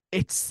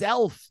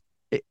itself,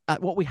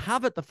 what we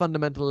have at the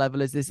fundamental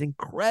level, is this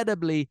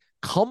incredibly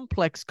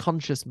complex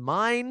conscious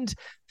mind.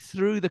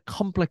 Through the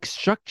complex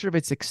structure of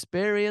its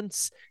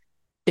experience,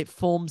 it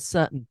forms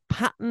certain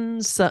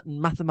patterns, certain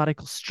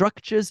mathematical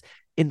structures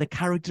in the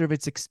character of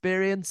its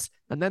experience.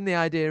 And then the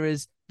idea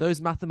is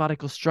those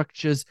mathematical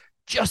structures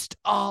just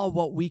are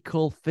what we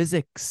call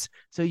physics.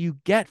 So you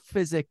get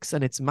physics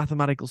and its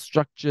mathematical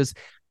structures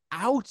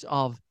out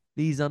of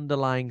these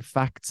underlying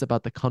facts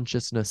about the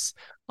consciousness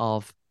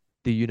of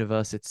the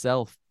universe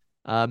itself.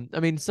 I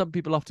mean, some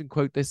people often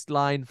quote this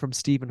line from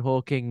Stephen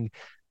Hawking,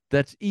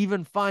 that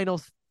even final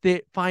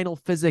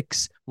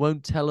physics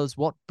won't tell us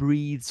what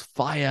breathes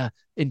fire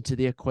into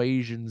the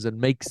equations and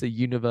makes a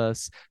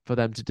universe for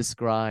them to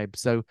describe.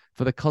 So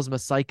for the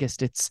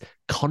cosmopsychist, it's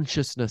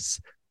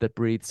consciousness that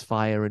breathes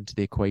fire into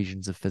the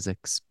equations of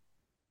physics.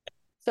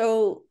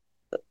 So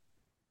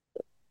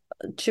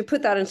to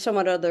put that in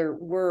somewhat other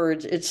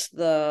words, it's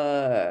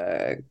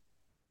the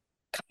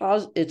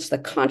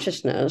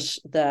consciousness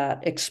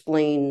that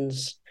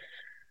explains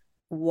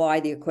why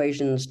the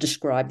equations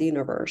describe the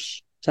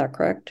universe. Is that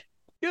correct?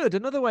 Good.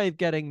 Another way of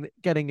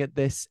getting at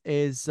this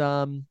is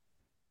well,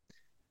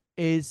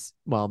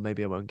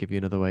 maybe I won't give you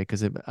another way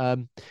because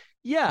and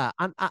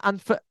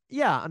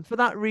for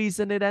that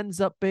reason it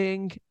ends up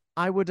being,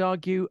 I would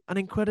argue, an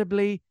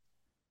incredibly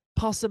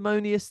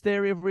parsimonious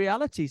theory of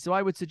reality. So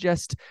I would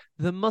suggest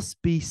there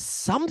must be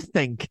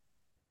something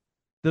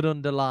that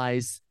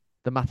underlies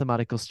the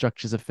mathematical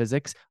structures of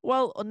physics.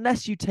 Well,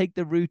 unless you take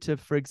the route of,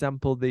 for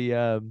example,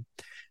 the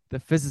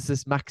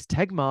physicist Max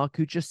Tegmark,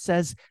 who just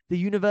says the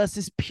universe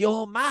is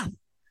pure math.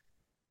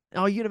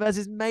 Our universe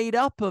is made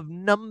up of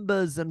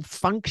numbers and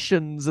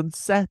functions and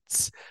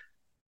sets.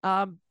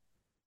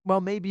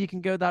 Well, maybe you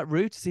can go that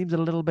route. Seems a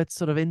little bit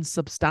sort of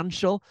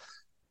insubstantial.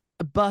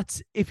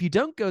 But if you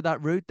don't go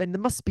that route, then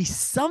there must be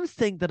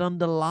something that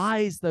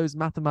underlies those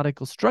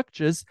mathematical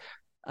structures.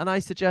 And I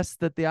suggest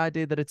that the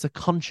idea that it's a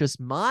conscious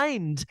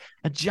mind,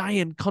 a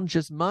giant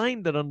conscious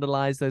mind that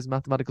underlies those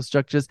mathematical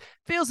structures,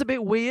 feels a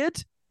bit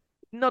weird.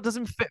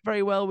 Doesn't fit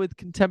very well with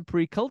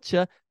contemporary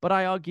culture, but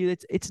I argue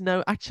that it's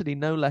no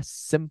less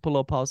simple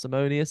or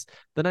parsimonious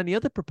than any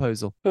other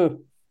proposal.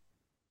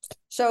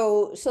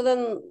 So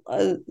then,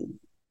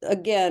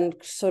 again,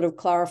 sort of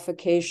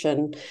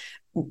clarification.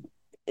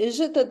 Is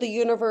it that the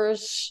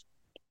universe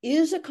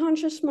is a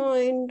conscious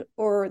mind,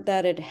 or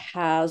that it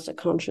has a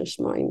conscious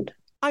mind?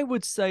 I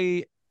would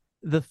say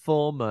the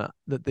former,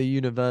 that the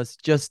universe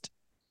just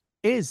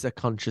is a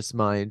conscious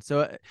mind.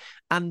 So,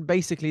 and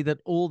basically that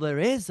all there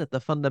is at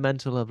the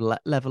fundamental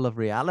level of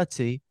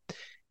reality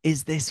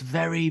is this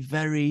very,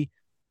 very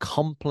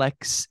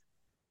complex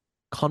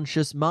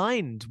conscious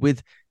mind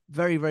with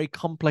very, very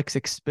complex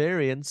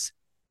experience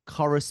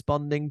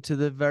corresponding to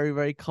the very,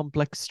 very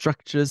complex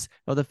structures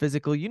of the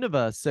physical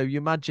universe. So you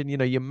imagine,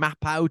 you map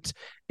out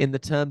in the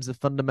terms of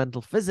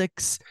fundamental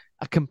physics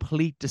a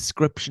complete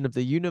description of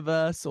the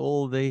universe,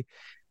 all the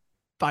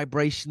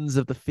vibrations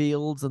of the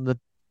fields and the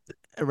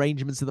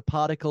arrangements of the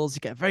particles. You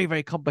get a very,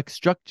 very complex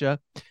structure.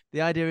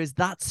 The idea is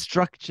that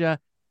structure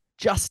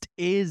just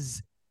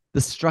is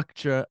the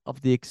structure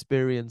of the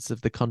experience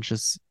of the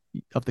conscious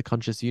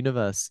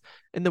universe,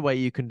 in the way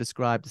you can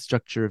describe the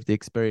structure of the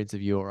experience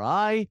of you or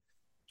I.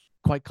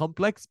 Quite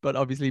complex, but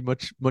obviously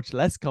much, much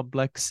less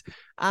complex.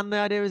 And the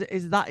idea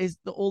is that is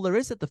all there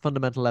is at the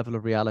fundamental level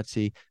of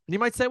reality. And you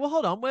might say, well,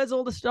 hold on, where's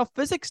all the stuff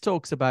physics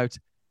talks about?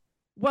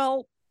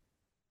 Well,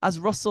 as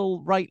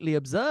Russell rightly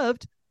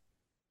observed,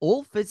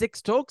 all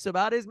physics talks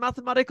about is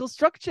mathematical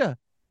structure.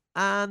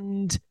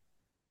 And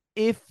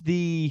if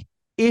the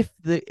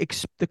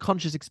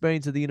conscious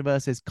experience of the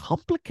universe is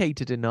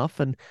complicated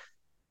enough and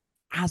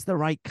has the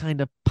right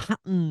kind of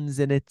patterns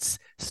in its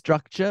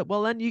structure,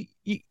 well, then you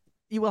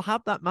will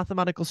have that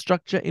mathematical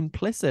structure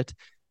implicit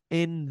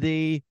in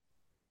the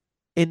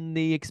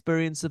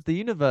experience of the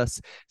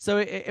universe. So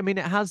it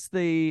has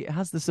the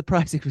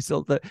surprising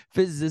result that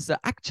physicists are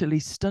actually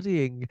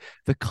studying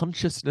the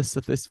consciousness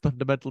of this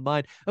fundamental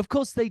mind. Of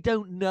course, they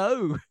don't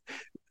know.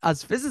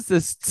 As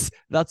physicists,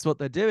 that's what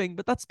they're doing,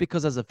 but that's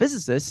because as a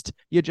physicist,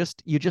 you're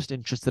just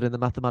interested in the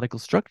mathematical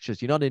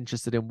structures. You're not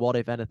interested in what,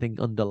 if anything,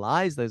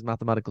 underlies those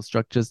mathematical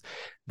structures.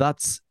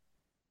 That's,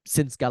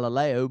 since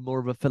Galileo, more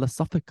of a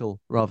philosophical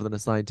rather than a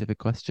scientific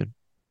question.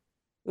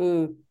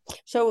 So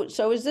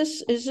is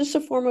this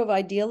a form of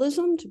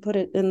idealism, to put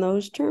it in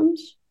those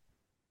terms?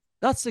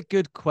 That's a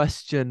good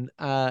question,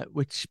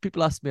 which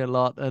people ask me a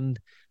lot, and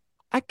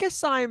I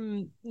guess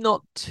I'm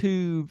not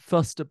too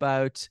fussed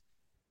about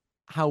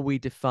how we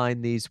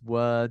define these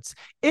words.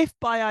 If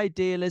by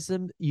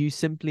idealism you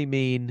simply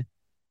mean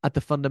at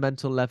the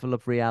fundamental level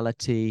of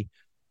reality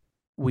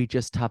we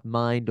just have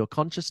mind or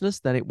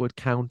consciousness, then it would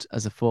count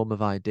as a form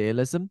of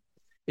idealism.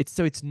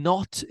 It's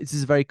not, this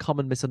is a very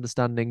common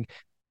misunderstanding.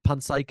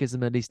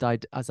 Panpsychism, at least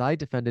as I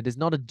defend it, is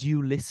not a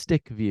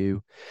dualistic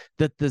view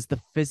that there's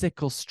the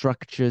physical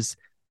structures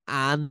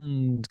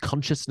and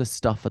consciousness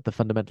stuff at the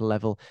fundamental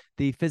level.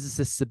 The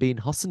physicist Sabine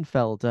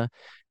Hossenfelder,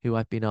 who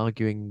I've been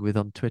arguing with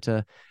on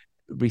Twitter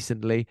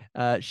recently,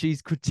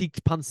 she's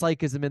critiqued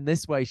panpsychism in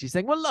this way. She's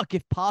saying, well, look,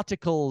 if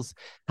particles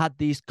had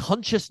these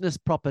consciousness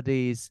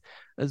properties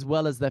as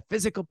well as their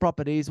physical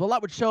properties, well,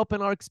 that would show up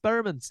in our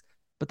experiments.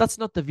 But that's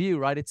not the view,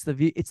 right? The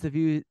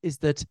view is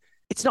that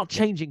it's not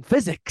changing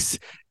physics.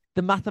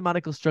 The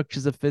mathematical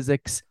structures of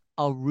physics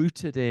are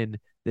rooted in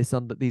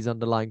these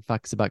underlying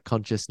facts about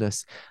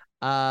consciousness.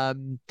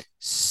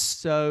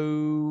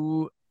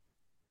 So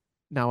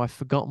now I've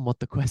forgotten what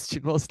the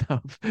question was.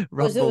 Now it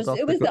was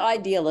the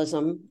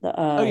idealism.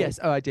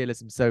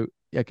 Idealism. So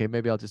okay,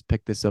 maybe I'll just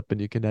pick this up and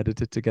you can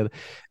edit it together.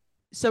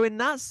 So in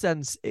that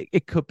sense,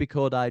 it could be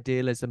called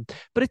idealism,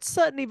 but it's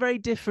certainly very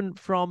different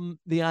from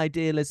the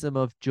idealism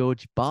of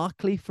George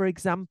Berkeley, for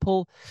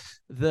example,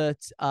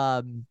 that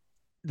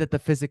the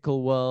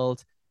physical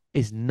world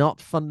is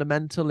not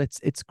fundamental.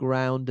 It's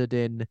grounded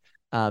in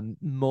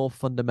more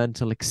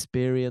fundamental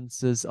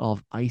experiences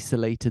of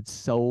isolated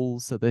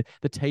souls. So the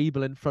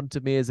table in front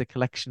of me is a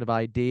collection of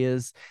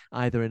ideas,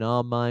 either in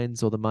our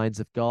minds or the minds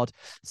of God.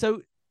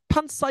 So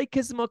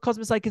panpsychism or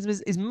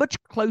cosmopsychism is much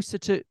closer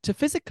to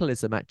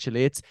physicalism,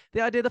 actually. It's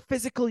the idea the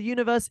physical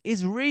universe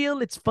is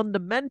real, it's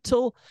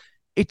fundamental,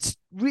 it's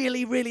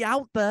really, really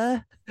out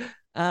there.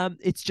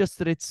 It's just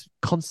that it's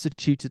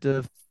constituted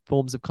of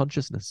forms of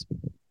consciousness.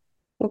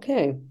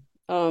 Okay.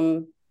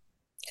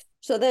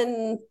 So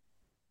then,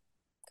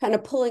 kind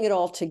of pulling it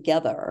all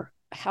together,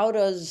 how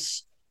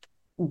does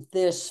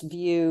this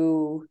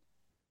view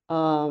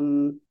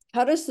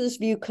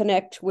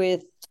connect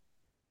with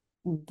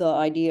the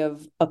idea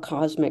of a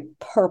cosmic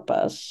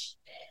purpose?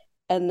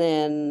 And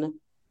then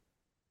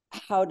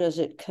how does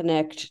it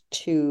connect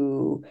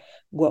to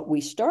what we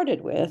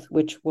started with,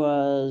 which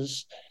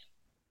was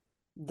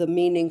the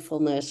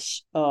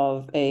meaningfulness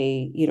of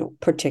a,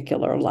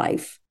 particular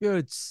life?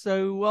 Good.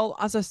 So, well,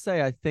 as I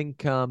say, I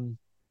think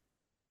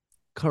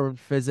current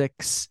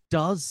physics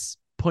does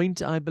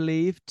point, I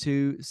believe,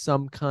 to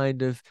some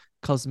kind of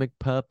cosmic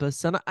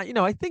purpose. And,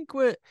 I think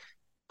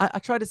I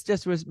try to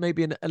suggest we're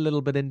maybe a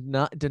little bit in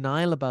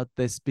denial about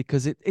this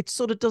because it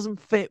sort of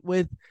doesn't fit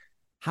with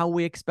how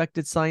we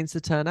expected science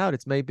to turn out.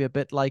 It's maybe a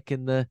bit like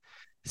in the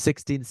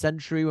 16th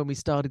century when we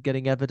started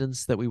getting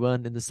evidence that we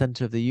weren't in the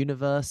center of the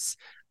universe.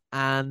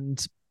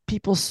 And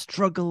people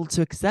struggled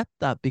to accept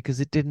that because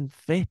it didn't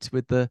fit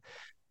with the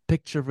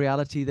picture of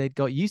reality they'd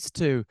got used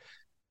to.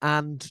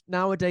 And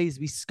nowadays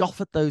we scoff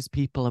at those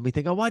people and we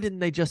think, oh, why didn't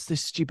they just,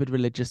 this stupid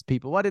religious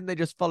people, why didn't they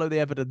just follow the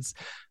evidence?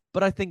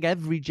 But I think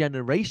every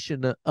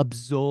generation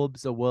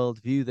absorbs a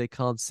worldview they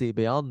can't see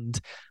beyond.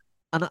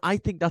 And I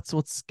think that's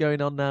what's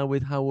going on now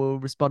with how we're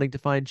responding to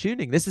fine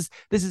tuning. This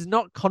is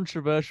not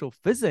controversial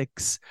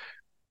physics,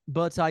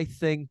 but I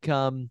think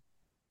for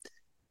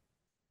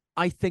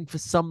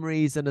some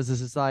reason as a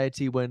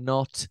society we're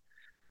not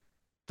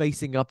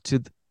facing up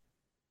to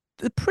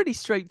the pretty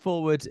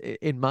straightforward,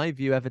 in my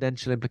view,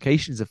 evidential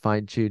implications of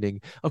fine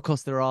tuning. Of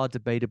course, there are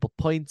debatable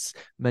points.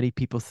 Many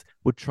people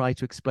would try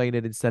to explain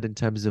it instead in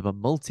terms of a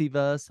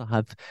multiverse. I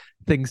have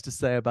things to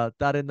say about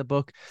that in the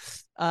book.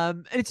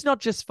 And it's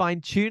not just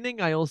fine tuning.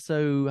 I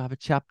also have a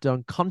chapter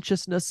on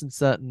consciousness and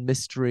certain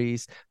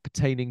mysteries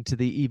pertaining to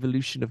the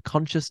evolution of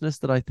consciousness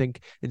that I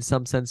think in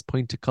some sense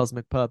point to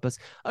cosmic purpose.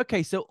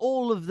 Okay, so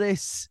all of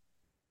this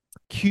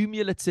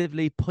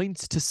cumulatively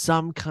points to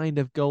some kind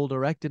of goal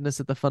directedness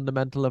at the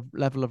fundamental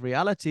level of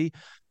reality.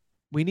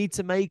 We need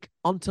to make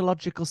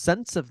ontological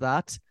sense of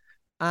that.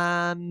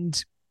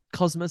 And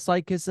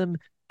cosmopsychism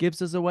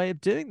gives us a way of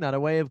doing that,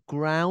 a way of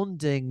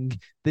grounding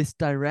this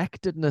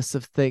directedness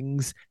of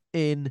things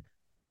in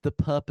the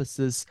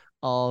purposes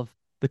of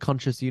the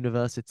conscious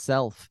universe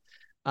itself.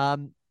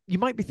 You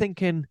might be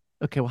thinking,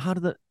 okay,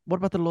 well, what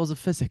about the laws of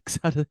physics?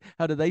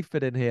 How do they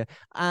fit in here?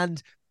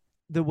 And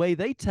the way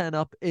they turn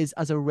up is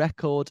as a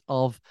record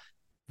of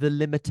the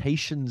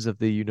limitations of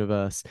the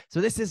universe.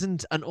 So this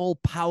isn't an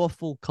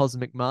all-powerful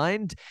cosmic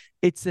mind.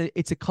 It's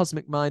a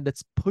cosmic mind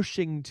that's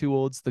pushing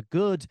towards the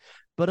good,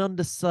 but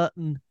under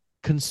certain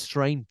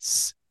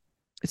constraints.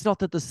 It's not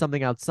that there's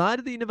something outside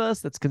of the universe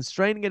that's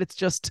constraining it. It's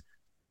just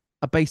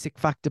a basic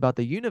fact about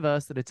the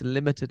universe that it's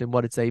limited in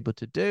what it's able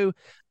to do.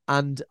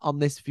 And on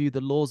this view,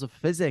 the laws of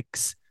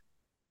physics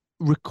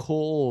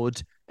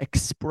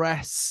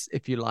express,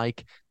 if you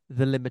like,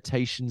 the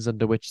limitations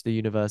under which the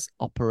universe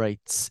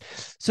operates.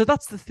 So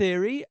that's the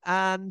theory.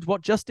 And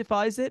what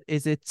justifies it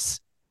is it's,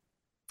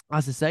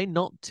 as I say,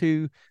 not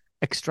too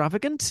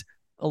extravagant.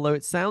 Although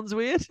it sounds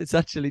weird, it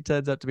actually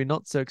turns out to be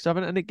not so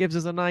extravagant. And it gives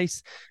us a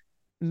nice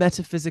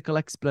metaphysical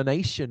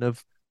explanation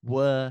of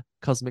where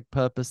cosmic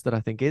purpose, that I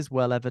think is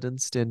well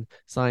evidenced in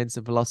science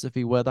and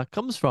philosophy, where that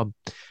comes from.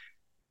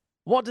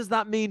 What does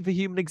that mean for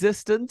human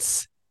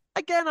existence?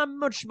 Again, I'm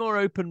much more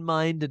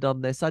open-minded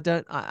on this.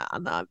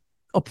 I'm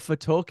up for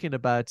talking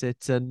about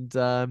it, and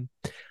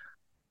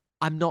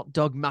I'm not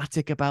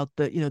dogmatic about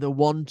the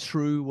one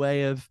true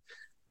way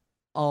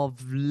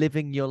of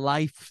living your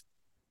life.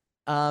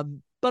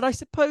 But I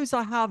suppose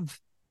I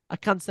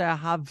can say I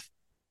have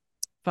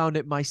found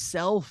it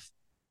myself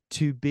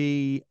to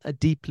be a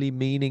deeply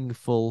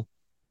meaningful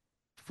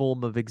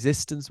form of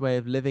existence, way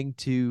of living,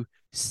 to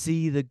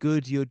see the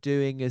good you're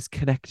doing as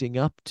connecting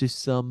up to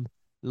some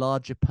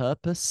larger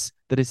purpose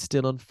that is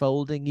still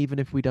unfolding, even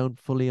if we don't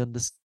fully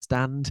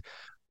understand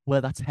where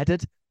that's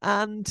headed.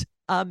 And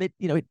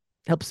it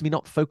helps me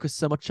not focus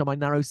so much on my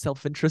narrow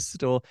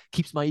self-interest, or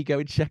keeps my ego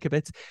in check a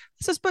bit.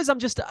 So I suppose I'm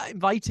just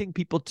inviting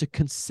people to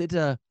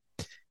consider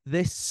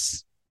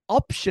this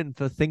option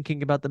for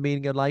thinking about the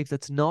meaning of life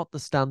that's not the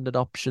standard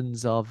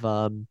options of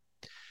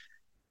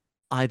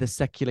either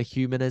secular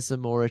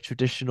humanism or a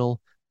traditional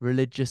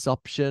religious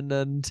option.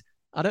 And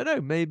I don't know,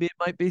 maybe it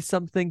might be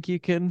something you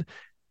can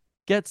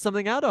get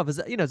something out of. As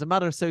a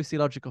matter of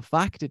sociological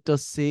fact, it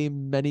does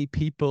seem many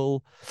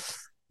people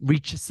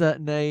reach a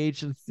certain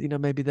age and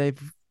maybe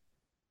they've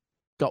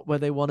got where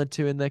they wanted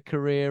to in their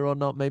career or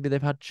not. Maybe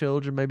they've had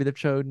children, maybe they've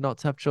chosen not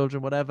to have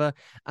children, whatever.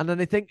 And then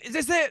they think, is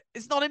this it?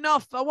 It's not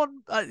enough. I want,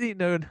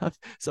 and have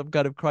some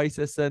kind of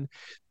crisis. And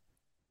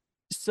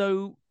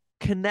so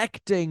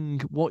connecting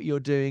what you're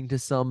doing to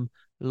some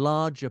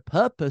larger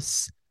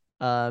purpose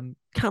can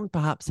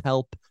perhaps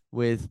help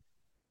with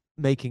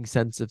making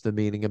sense of the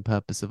meaning and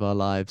purpose of our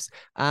lives.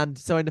 And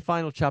so in the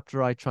final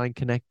chapter, I try and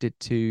connect it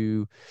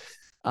to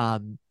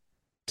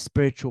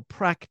spiritual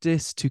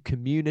practice, to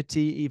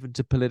community, even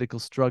to political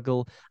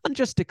struggle, and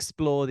just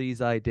explore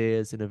these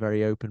ideas in a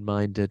very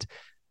open-minded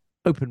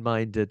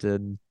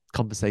and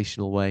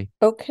conversational way.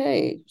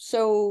 Okay,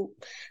 so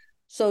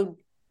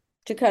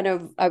to kind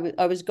of,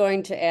 I was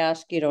going to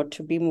ask,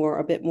 to be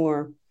a bit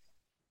more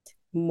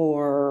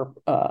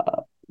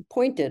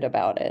pointed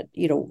about it.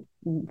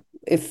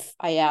 If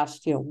I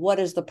asked, what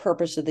is the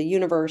purpose of the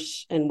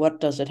universe and what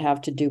does it have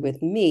to do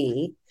with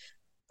me?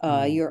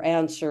 Your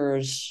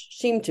answers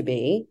seem to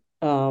be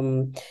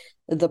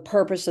the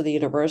purpose of the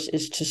universe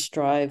is to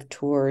strive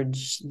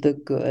towards the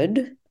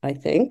good, I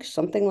think,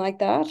 something like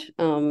that.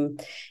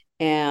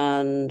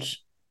 And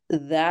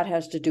that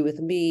has to do with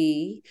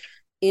me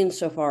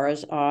insofar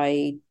as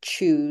I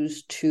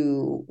choose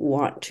to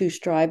want to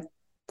strive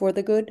for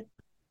the good.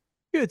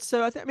 Good.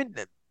 So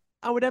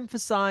I would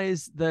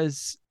emphasize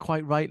there's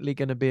quite rightly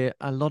going to be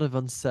a lot of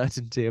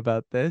uncertainty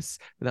about this.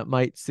 And that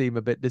might seem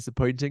a bit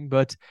disappointing,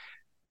 but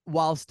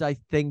whilst I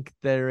think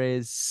there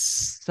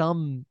is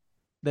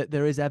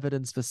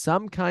evidence for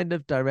some kind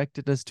of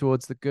directedness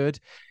towards the good,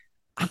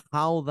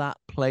 how that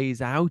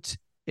plays out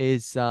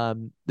is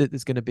that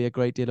there's going to be a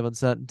great deal of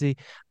uncertainty.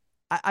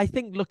 I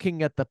think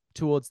looking at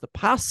towards the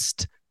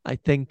past, I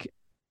think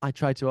I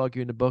try to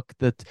argue in the book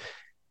that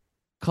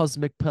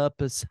cosmic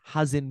purpose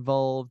has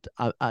involved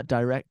a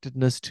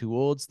directedness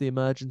towards the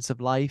emergence of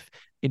life,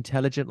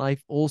 intelligent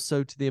life,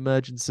 also to the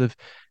emergence of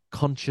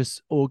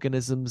conscious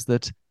organisms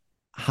that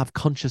have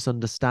conscious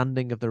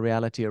understanding of the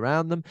reality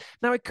around them.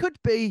 Now, it could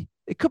be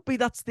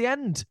that's the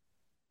end.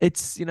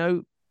 It's,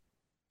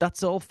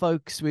 that's all,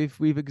 folks.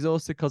 We've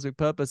exhausted cosmic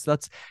purpose.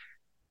 That's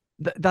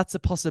a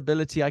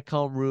possibility I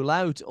can't rule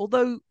out.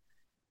 Although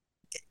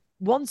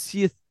once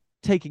you're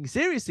taking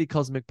seriously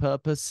cosmic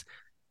purpose,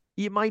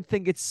 you might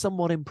think it's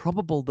somewhat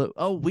improbable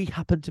that, we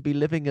happen to be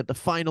living at the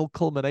final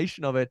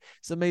culmination of it.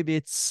 So maybe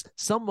it's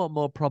somewhat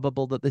more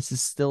probable that this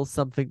is still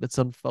something that's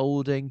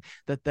unfolding,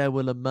 that there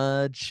will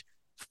emerge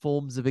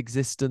forms of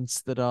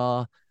existence that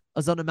are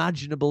as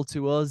unimaginable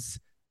to us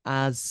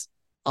as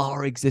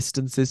our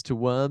existence is to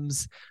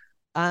worms.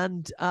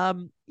 And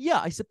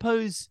I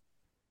suppose,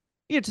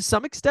 to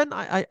some extent,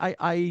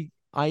 I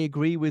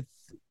agree with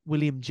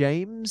William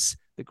James,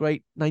 the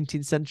great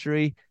 19th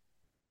century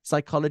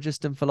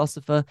psychologist and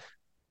philosopher,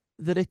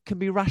 that it can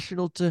be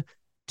rational to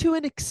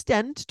an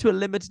extent, to a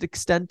limited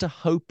extent, to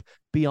hope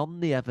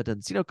beyond the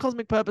evidence.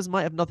 Cosmic purpose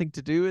might have nothing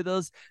to do with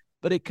us,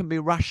 but it can be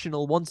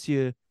rational once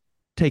you're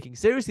taking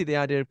seriously the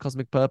idea of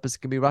cosmic purpose.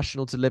 It can be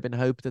rational to live in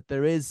hope that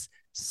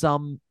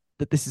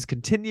that this is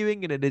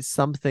continuing and it is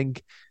something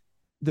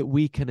that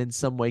we can in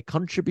some way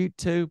contribute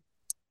to.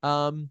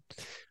 And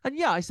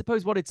I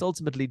suppose what it's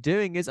ultimately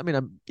doing is,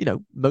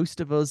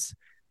 most of us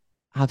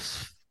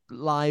have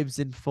lives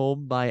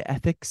informed by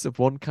ethics of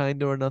one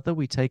kind or another.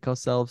 We take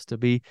ourselves to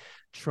be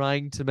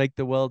trying to make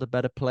the world a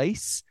better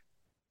place.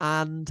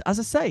 And as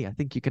I say, I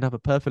think you can have a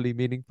perfectly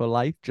meaningful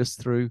life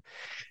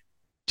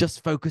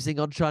just focusing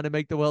on trying to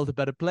make the world a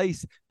better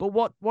place. But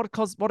what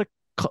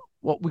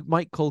we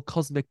might call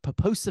cosmic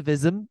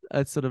purposivism,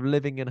 a sort of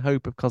living in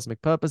hope of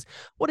cosmic purpose,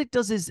 what it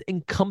does is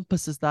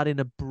encompasses that in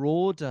a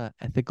broader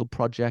ethical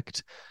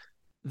project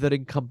that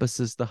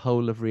encompasses the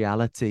whole of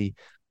reality.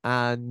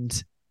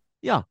 And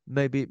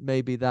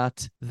maybe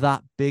that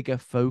bigger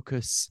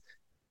focus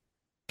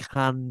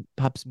can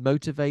perhaps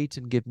motivate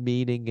and give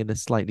meaning in a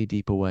slightly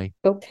deeper way.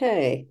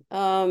 Okay.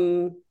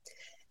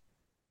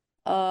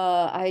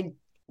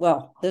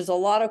 There's a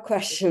lot of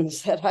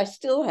questions that I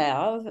still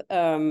have.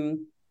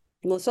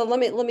 So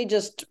let me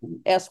just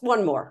ask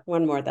one more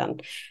then.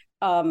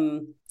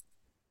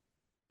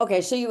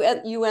 Okay, so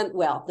you went,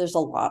 well, there's a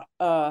lot.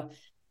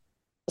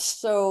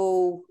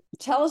 So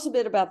tell us a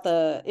bit about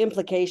the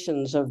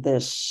implications of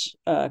this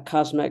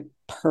cosmic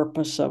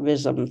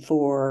purposivism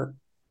for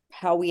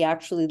how we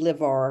actually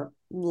live our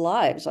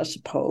lives, I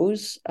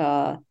suppose.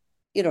 There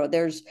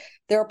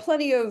are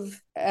plenty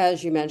of,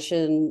 as you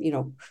mentioned,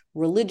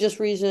 religious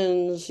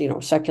reasons,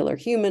 secular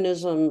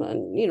humanism,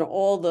 and,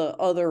 all the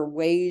other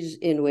ways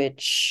in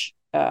which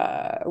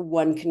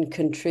one can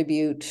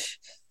contribute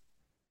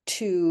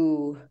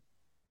to,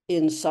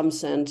 in some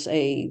sense,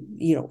 a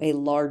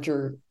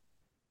larger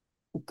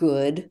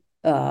good,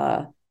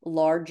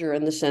 larger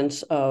in the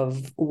sense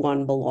of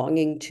one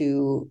belonging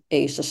to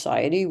a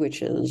society,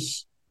 which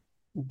is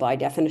by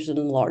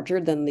definition larger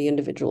than the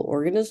individual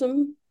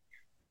organism.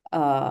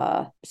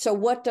 So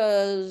what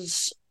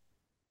does,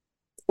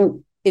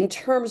 in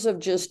terms of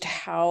just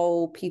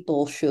how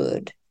people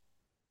should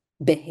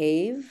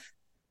behave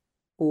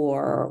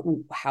or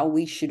how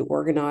we should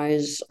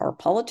organize our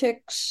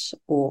politics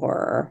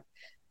or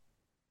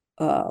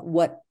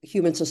what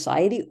human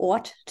society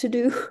ought to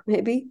do,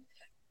 maybe.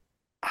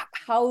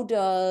 How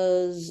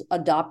does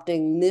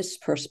adopting this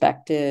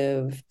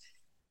perspective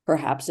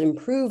perhaps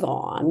improve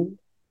on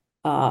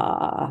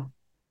the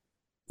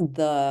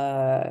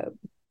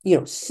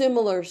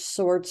similar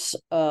sorts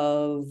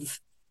of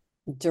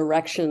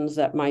directions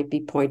that might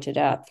be pointed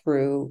at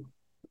through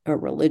a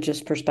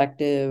religious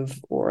perspective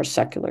or a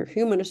secular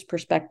humanist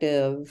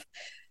perspective?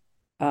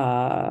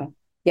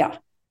 Yeah,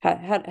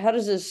 how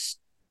does this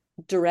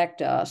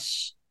direct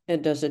us,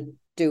 and does it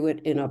do it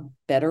in a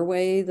better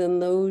way than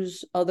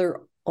those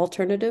other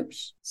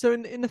alternatives? So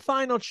in the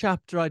final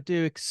chapter, I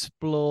do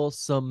explore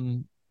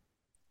some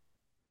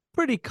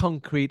pretty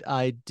concrete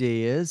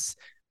ideas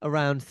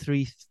around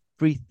three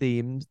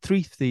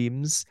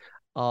themes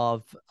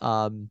of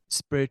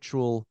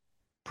spiritual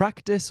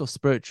practice or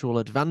spiritual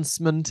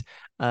advancement,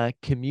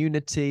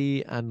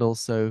 community, and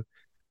also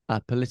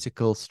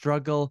political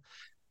struggle.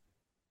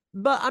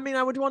 But I mean,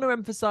 I would want to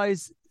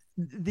emphasize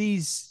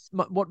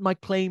what my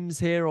claims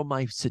here or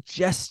my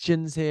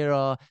suggestions here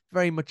are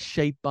very much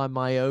shaped by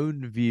my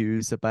own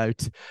views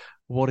about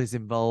what is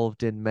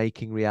involved in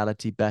making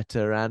reality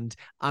better. And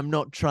I'm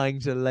not trying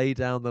to lay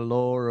down the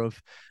law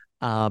of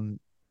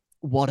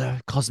what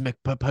a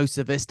cosmic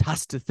purposivist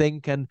has to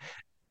think. And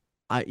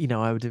I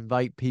would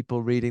invite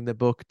people reading the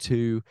book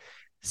to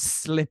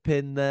slip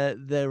in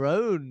their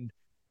own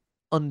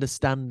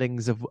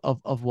understandings of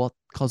what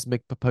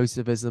cosmic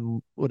purposivism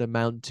would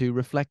amount to,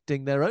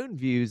 reflecting their own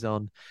views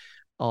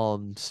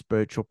on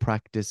spiritual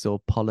practice or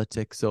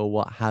politics or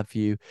what have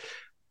you.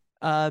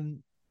 But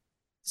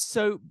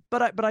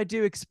I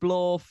do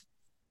explore,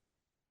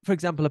 for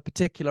example, a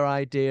particular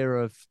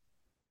idea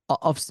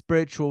of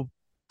spiritual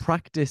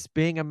practice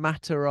being a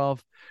matter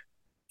of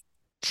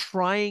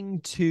trying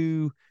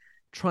to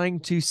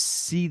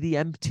see the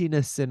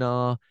emptiness in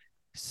our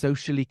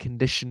socially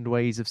conditioned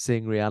ways of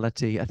seeing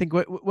reality. I think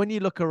when you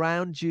look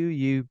around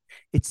you,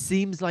 it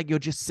seems like you're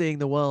just seeing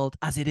the world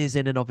as it is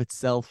in and of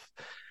itself.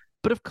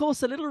 But of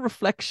course, a little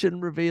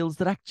reflection reveals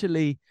that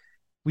actually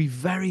we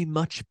very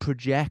much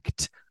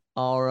project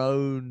our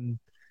own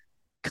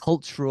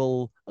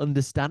cultural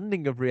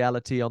understanding of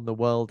reality on the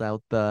world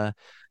out there.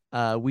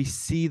 We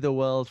see the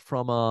world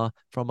from our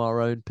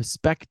own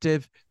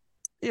perspective.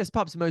 Yes,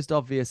 perhaps most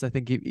obvious, I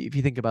think, if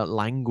you think about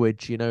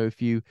language,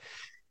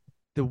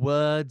 the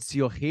words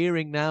you're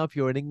hearing now, if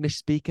you're an English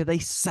speaker, they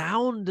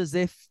sound as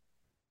if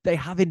they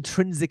have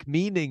intrinsic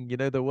meaning.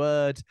 The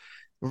word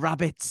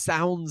rabbit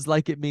sounds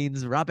like it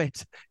means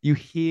rabbit. You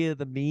hear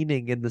the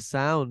meaning in the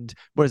sound,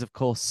 whereas, of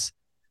course,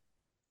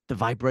 the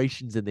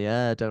vibrations in the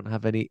air don't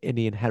have any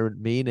inherent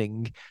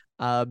meaning.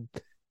 And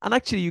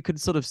actually, you can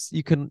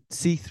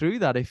see through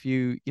that if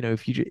you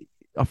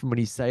often when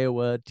you say a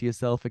word to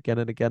yourself again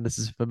and again, this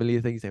is a familiar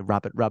thing, you say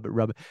rabbit, rabbit,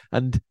 rabbit,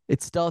 and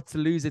it starts to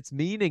lose its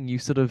meaning. You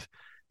sort of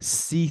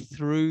see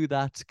through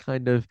that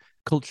kind of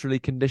culturally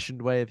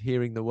conditioned way of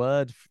hearing the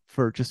word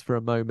for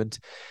a moment.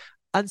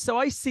 And so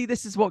I see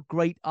this is what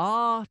great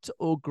art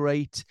or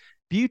great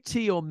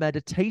beauty or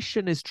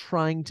meditation is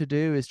trying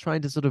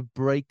to sort of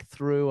break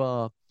through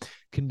our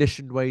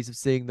conditioned ways of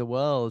seeing the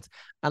world.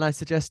 And I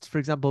suggest, for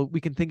example,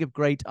 we can think of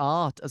great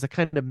art as a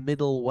kind of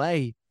middle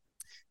way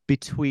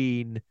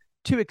between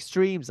two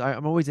extremes.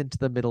 I'm always into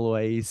the middle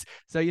ways.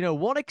 So,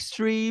 one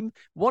extreme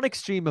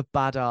of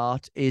bad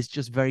art is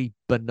just very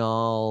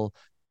banal,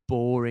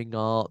 boring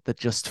art that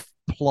just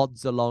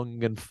plods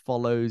along and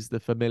follows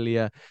the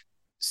familiar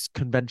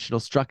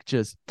conventional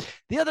structures.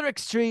 The other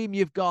extreme,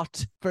 you've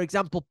got, for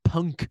example,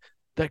 punk,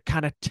 that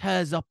kind of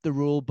tears up the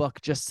rule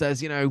book, just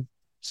says,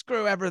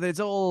 screw everything, it's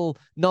all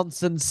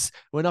nonsense.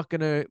 We're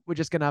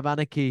just gonna have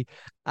anarchy.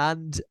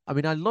 And I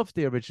mean, I love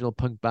the original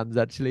punk bands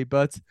actually,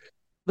 but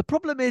the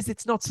problem is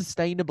it's not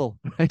sustainable,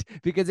 right?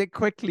 Because it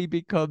quickly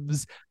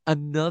becomes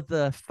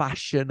another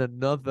fashion,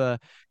 another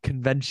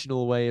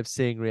conventional way of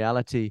seeing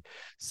reality.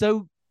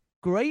 So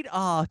great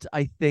art,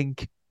 I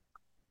think,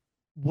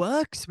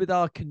 works with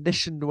our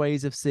conditioned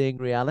ways of seeing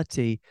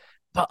reality,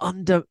 but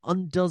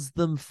undoes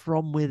them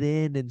from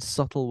within in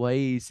subtle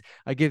ways.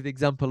 I give the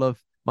example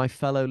of my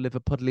fellow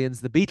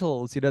Liverpudlians, the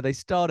Beatles. They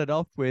started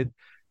off with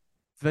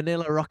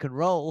vanilla rock and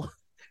roll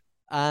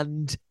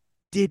and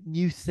did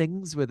new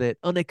things with it,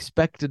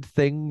 unexpected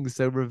things,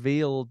 so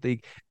revealed the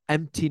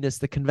emptiness,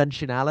 the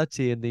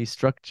conventionality in these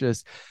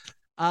structures.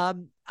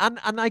 And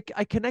I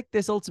connect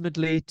this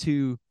ultimately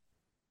to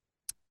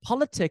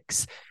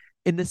politics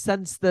in the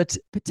sense that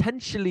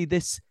potentially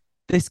this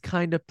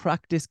kind of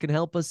practice can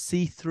help us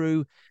see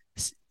through.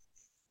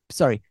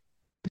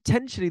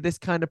 Potentially this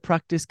kind of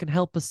practice can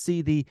help us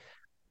see the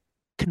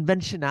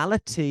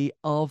conventionality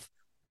of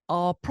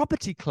our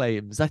property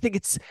claims. I think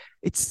it's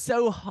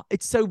so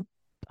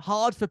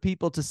hard for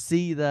people to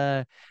see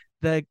their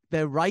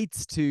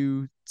rights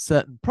to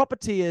certain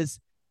property as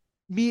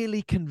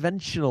merely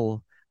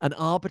conventional and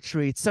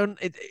arbitrary.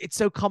 It's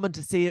so common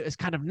to see it as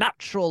kind of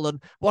natural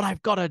and what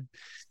I've got a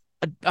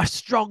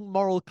strong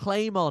moral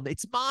claim on.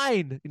 It's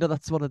mine.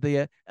 That's one of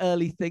the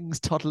early things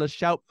toddlers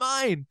shout,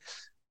 mine.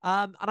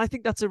 And I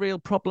think that's a real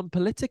problem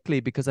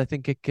politically, because I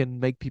think it can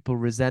make people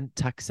resent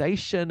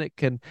taxation. It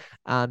can,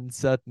 and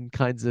certain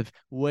kinds of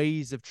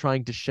ways of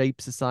trying to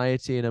shape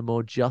society in a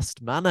more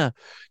just manner.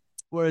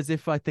 Whereas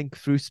if I think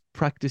through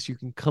practice, you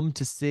can come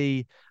to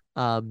see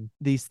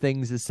these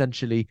things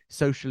essentially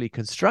socially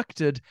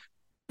constructed,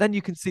 then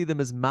you can see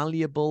them as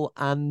malleable,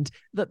 and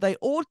that they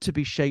ought to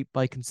be shaped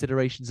by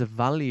considerations of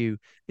value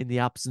in the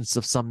absence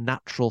of some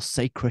natural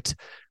sacred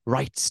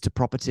rights to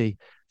property.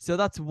 So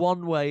that's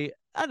one way.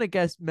 And I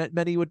guess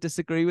many would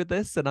disagree with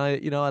this. And I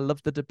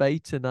love the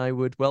debate, and I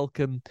would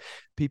welcome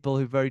people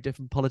who have very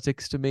different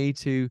politics to me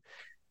to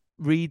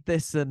read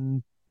this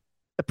and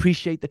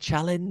appreciate the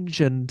challenge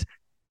and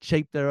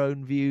shape their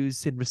own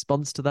views in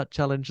response to that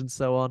challenge and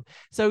so on.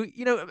 So,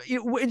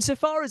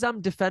 insofar as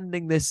I'm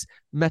defending this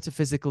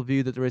metaphysical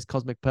view that there is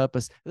cosmic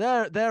purpose,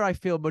 there I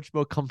feel much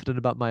more confident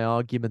about my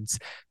arguments.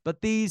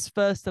 But these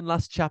first and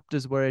last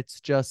chapters, where it's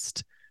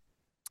just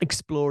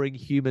exploring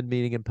human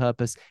meaning and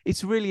purpose,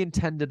 it's really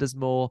intended as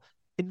more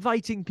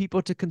inviting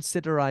people to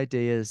consider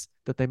ideas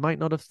that they might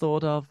not have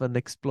thought of and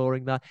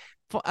exploring that.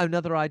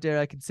 Another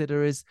idea I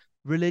consider is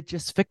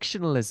religious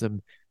fictionalism.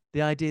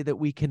 The idea that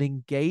we can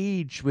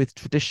engage with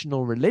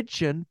traditional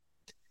religion,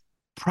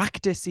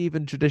 practice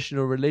even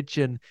traditional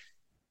religion,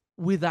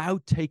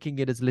 without taking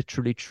it as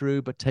literally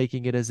true, but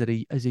taking it as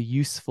a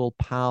useful,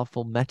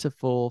 powerful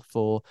metaphor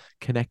for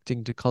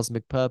connecting to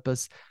cosmic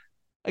purpose.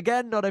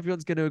 Again, not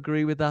everyone's going to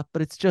agree with that,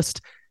 but it's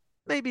just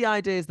maybe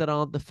ideas that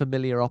aren't the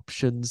familiar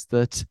options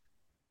that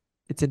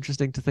it's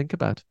interesting to think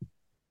about.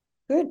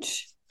 Good.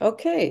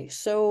 Okay.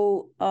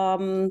 So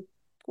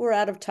we're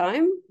out of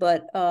time,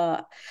 but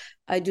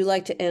I do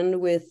like to end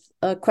with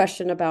a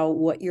question about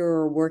what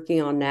you're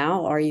working on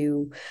now. Are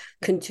you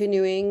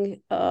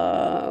continuing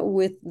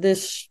with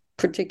this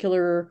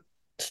particular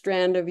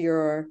strand of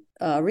your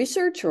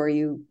research, or are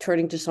you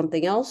turning to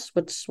something else?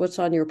 What's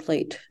on your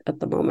plate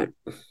at the moment?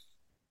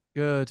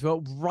 Good.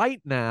 Well,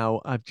 right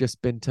now I've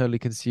just been totally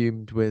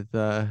consumed with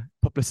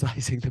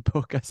publicizing the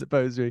book, I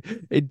suppose,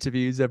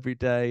 interviews every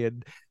day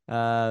and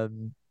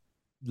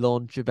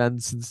launch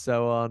events and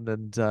so on,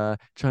 and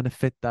trying to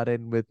fit that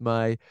in with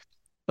my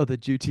other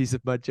duties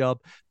of my job.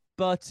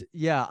 But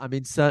yeah, I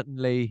mean,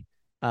 certainly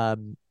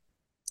after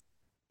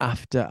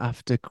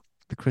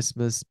the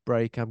Christmas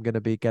break, I'm going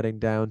to be getting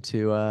down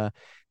to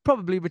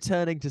probably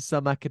returning to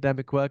some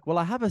academic work. Well,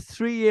 I have a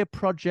 3-year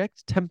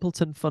project,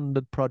 Templeton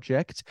funded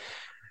project,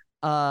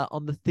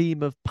 on the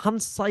theme of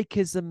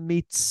panpsychism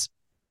meets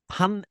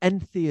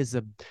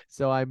panentheism.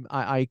 So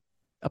I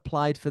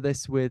applied for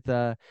this with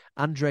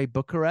Andrei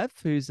Bukharev,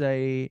 who's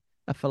a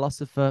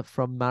philosopher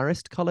from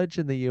Marist College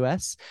in the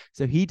US.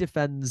 So he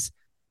defends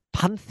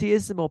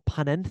pantheism or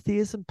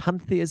panentheism.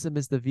 Pantheism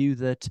is the view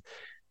that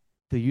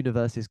the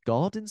universe is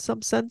God in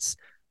some sense.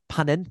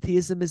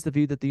 Panentheism is the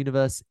view that the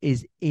universe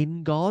is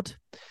in God.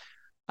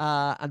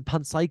 And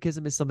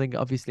panpsychism is something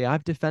obviously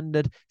I've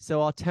defended.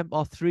 So our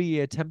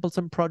 3-year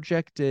Templeton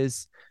project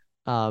is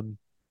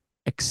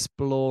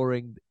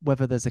exploring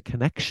whether there's a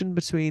connection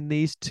between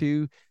these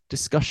two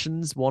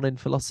discussions, one in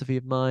philosophy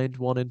of mind,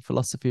 one in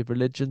philosophy of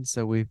religion.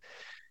 So we're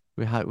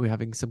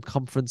having some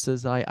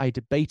conferences. I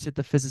debated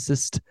the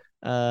physicist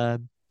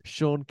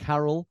Sean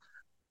Carroll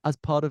as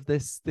part of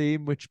this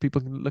theme, which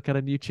people can look at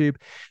on YouTube.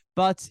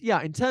 But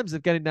yeah, in terms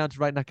of getting down to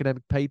writing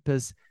academic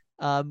papers,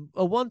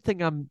 one thing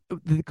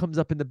that comes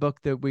up in the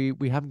book that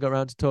we haven't got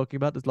around to talking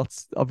about, there's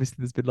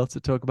been lots to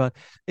talk about,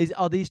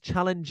 are these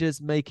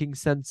challenges making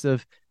sense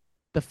of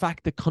the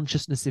fact that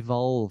consciousness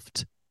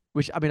evolved,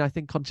 which, I mean, I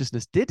think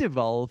consciousness did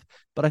evolve,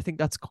 but I think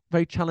that's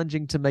very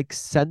challenging to make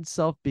sense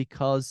of,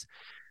 because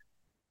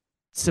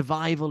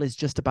survival is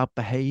just about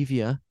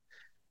behavior.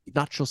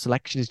 Natural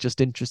selection is just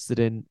interested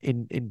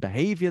in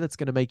behavior that's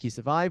going to make you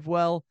survive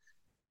well.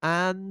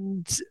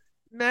 And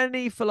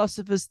many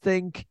philosophers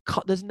think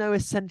there's no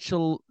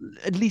essential,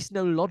 at least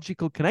no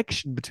logical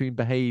connection between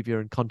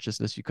behavior and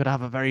consciousness. You could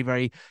have a very,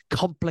 very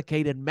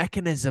complicated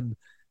mechanism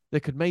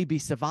that could maybe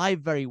survive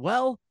very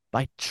well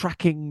by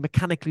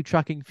mechanically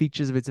tracking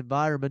features of its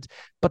environment,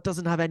 but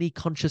doesn't have any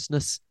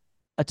consciousness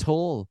at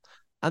all.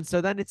 And so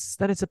then it's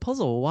a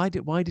puzzle. Why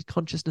did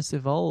consciousness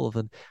evolve?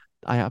 And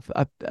I have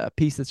a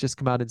piece that's just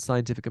come out in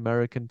Scientific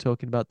American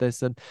talking about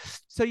this. And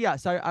so, yeah,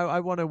 so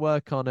I want to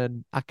work on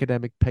an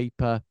academic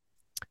paper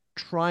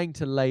trying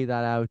to lay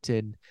that out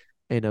in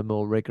a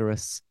more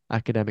rigorous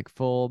academic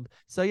form.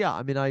 So, yeah,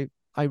 I mean, I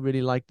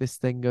really like this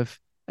thing of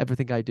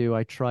everything I do.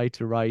 I try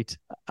to write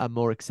a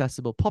more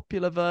accessible,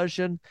 popular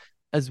version,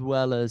 as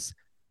well as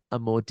a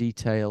more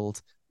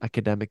detailed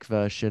academic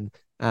version.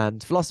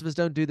 And philosophers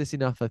don't do this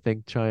enough, I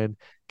think, try and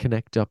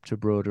connect up to a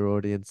broader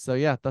audience. So,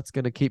 yeah, that's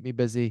going to keep me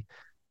busy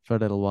for a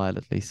little while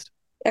at least.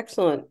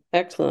 Excellent.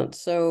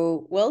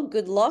 So, well,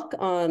 good luck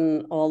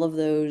on all of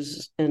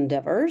those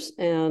endeavors.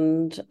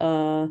 And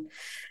I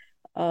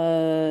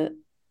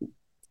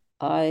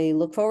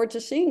look forward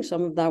to seeing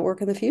some of that work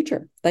in the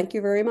future. Thank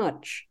you very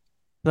much.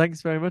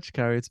 Thanks very much,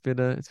 Carrie. It's been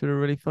a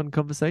really fun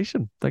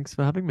conversation. Thanks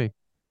for having me.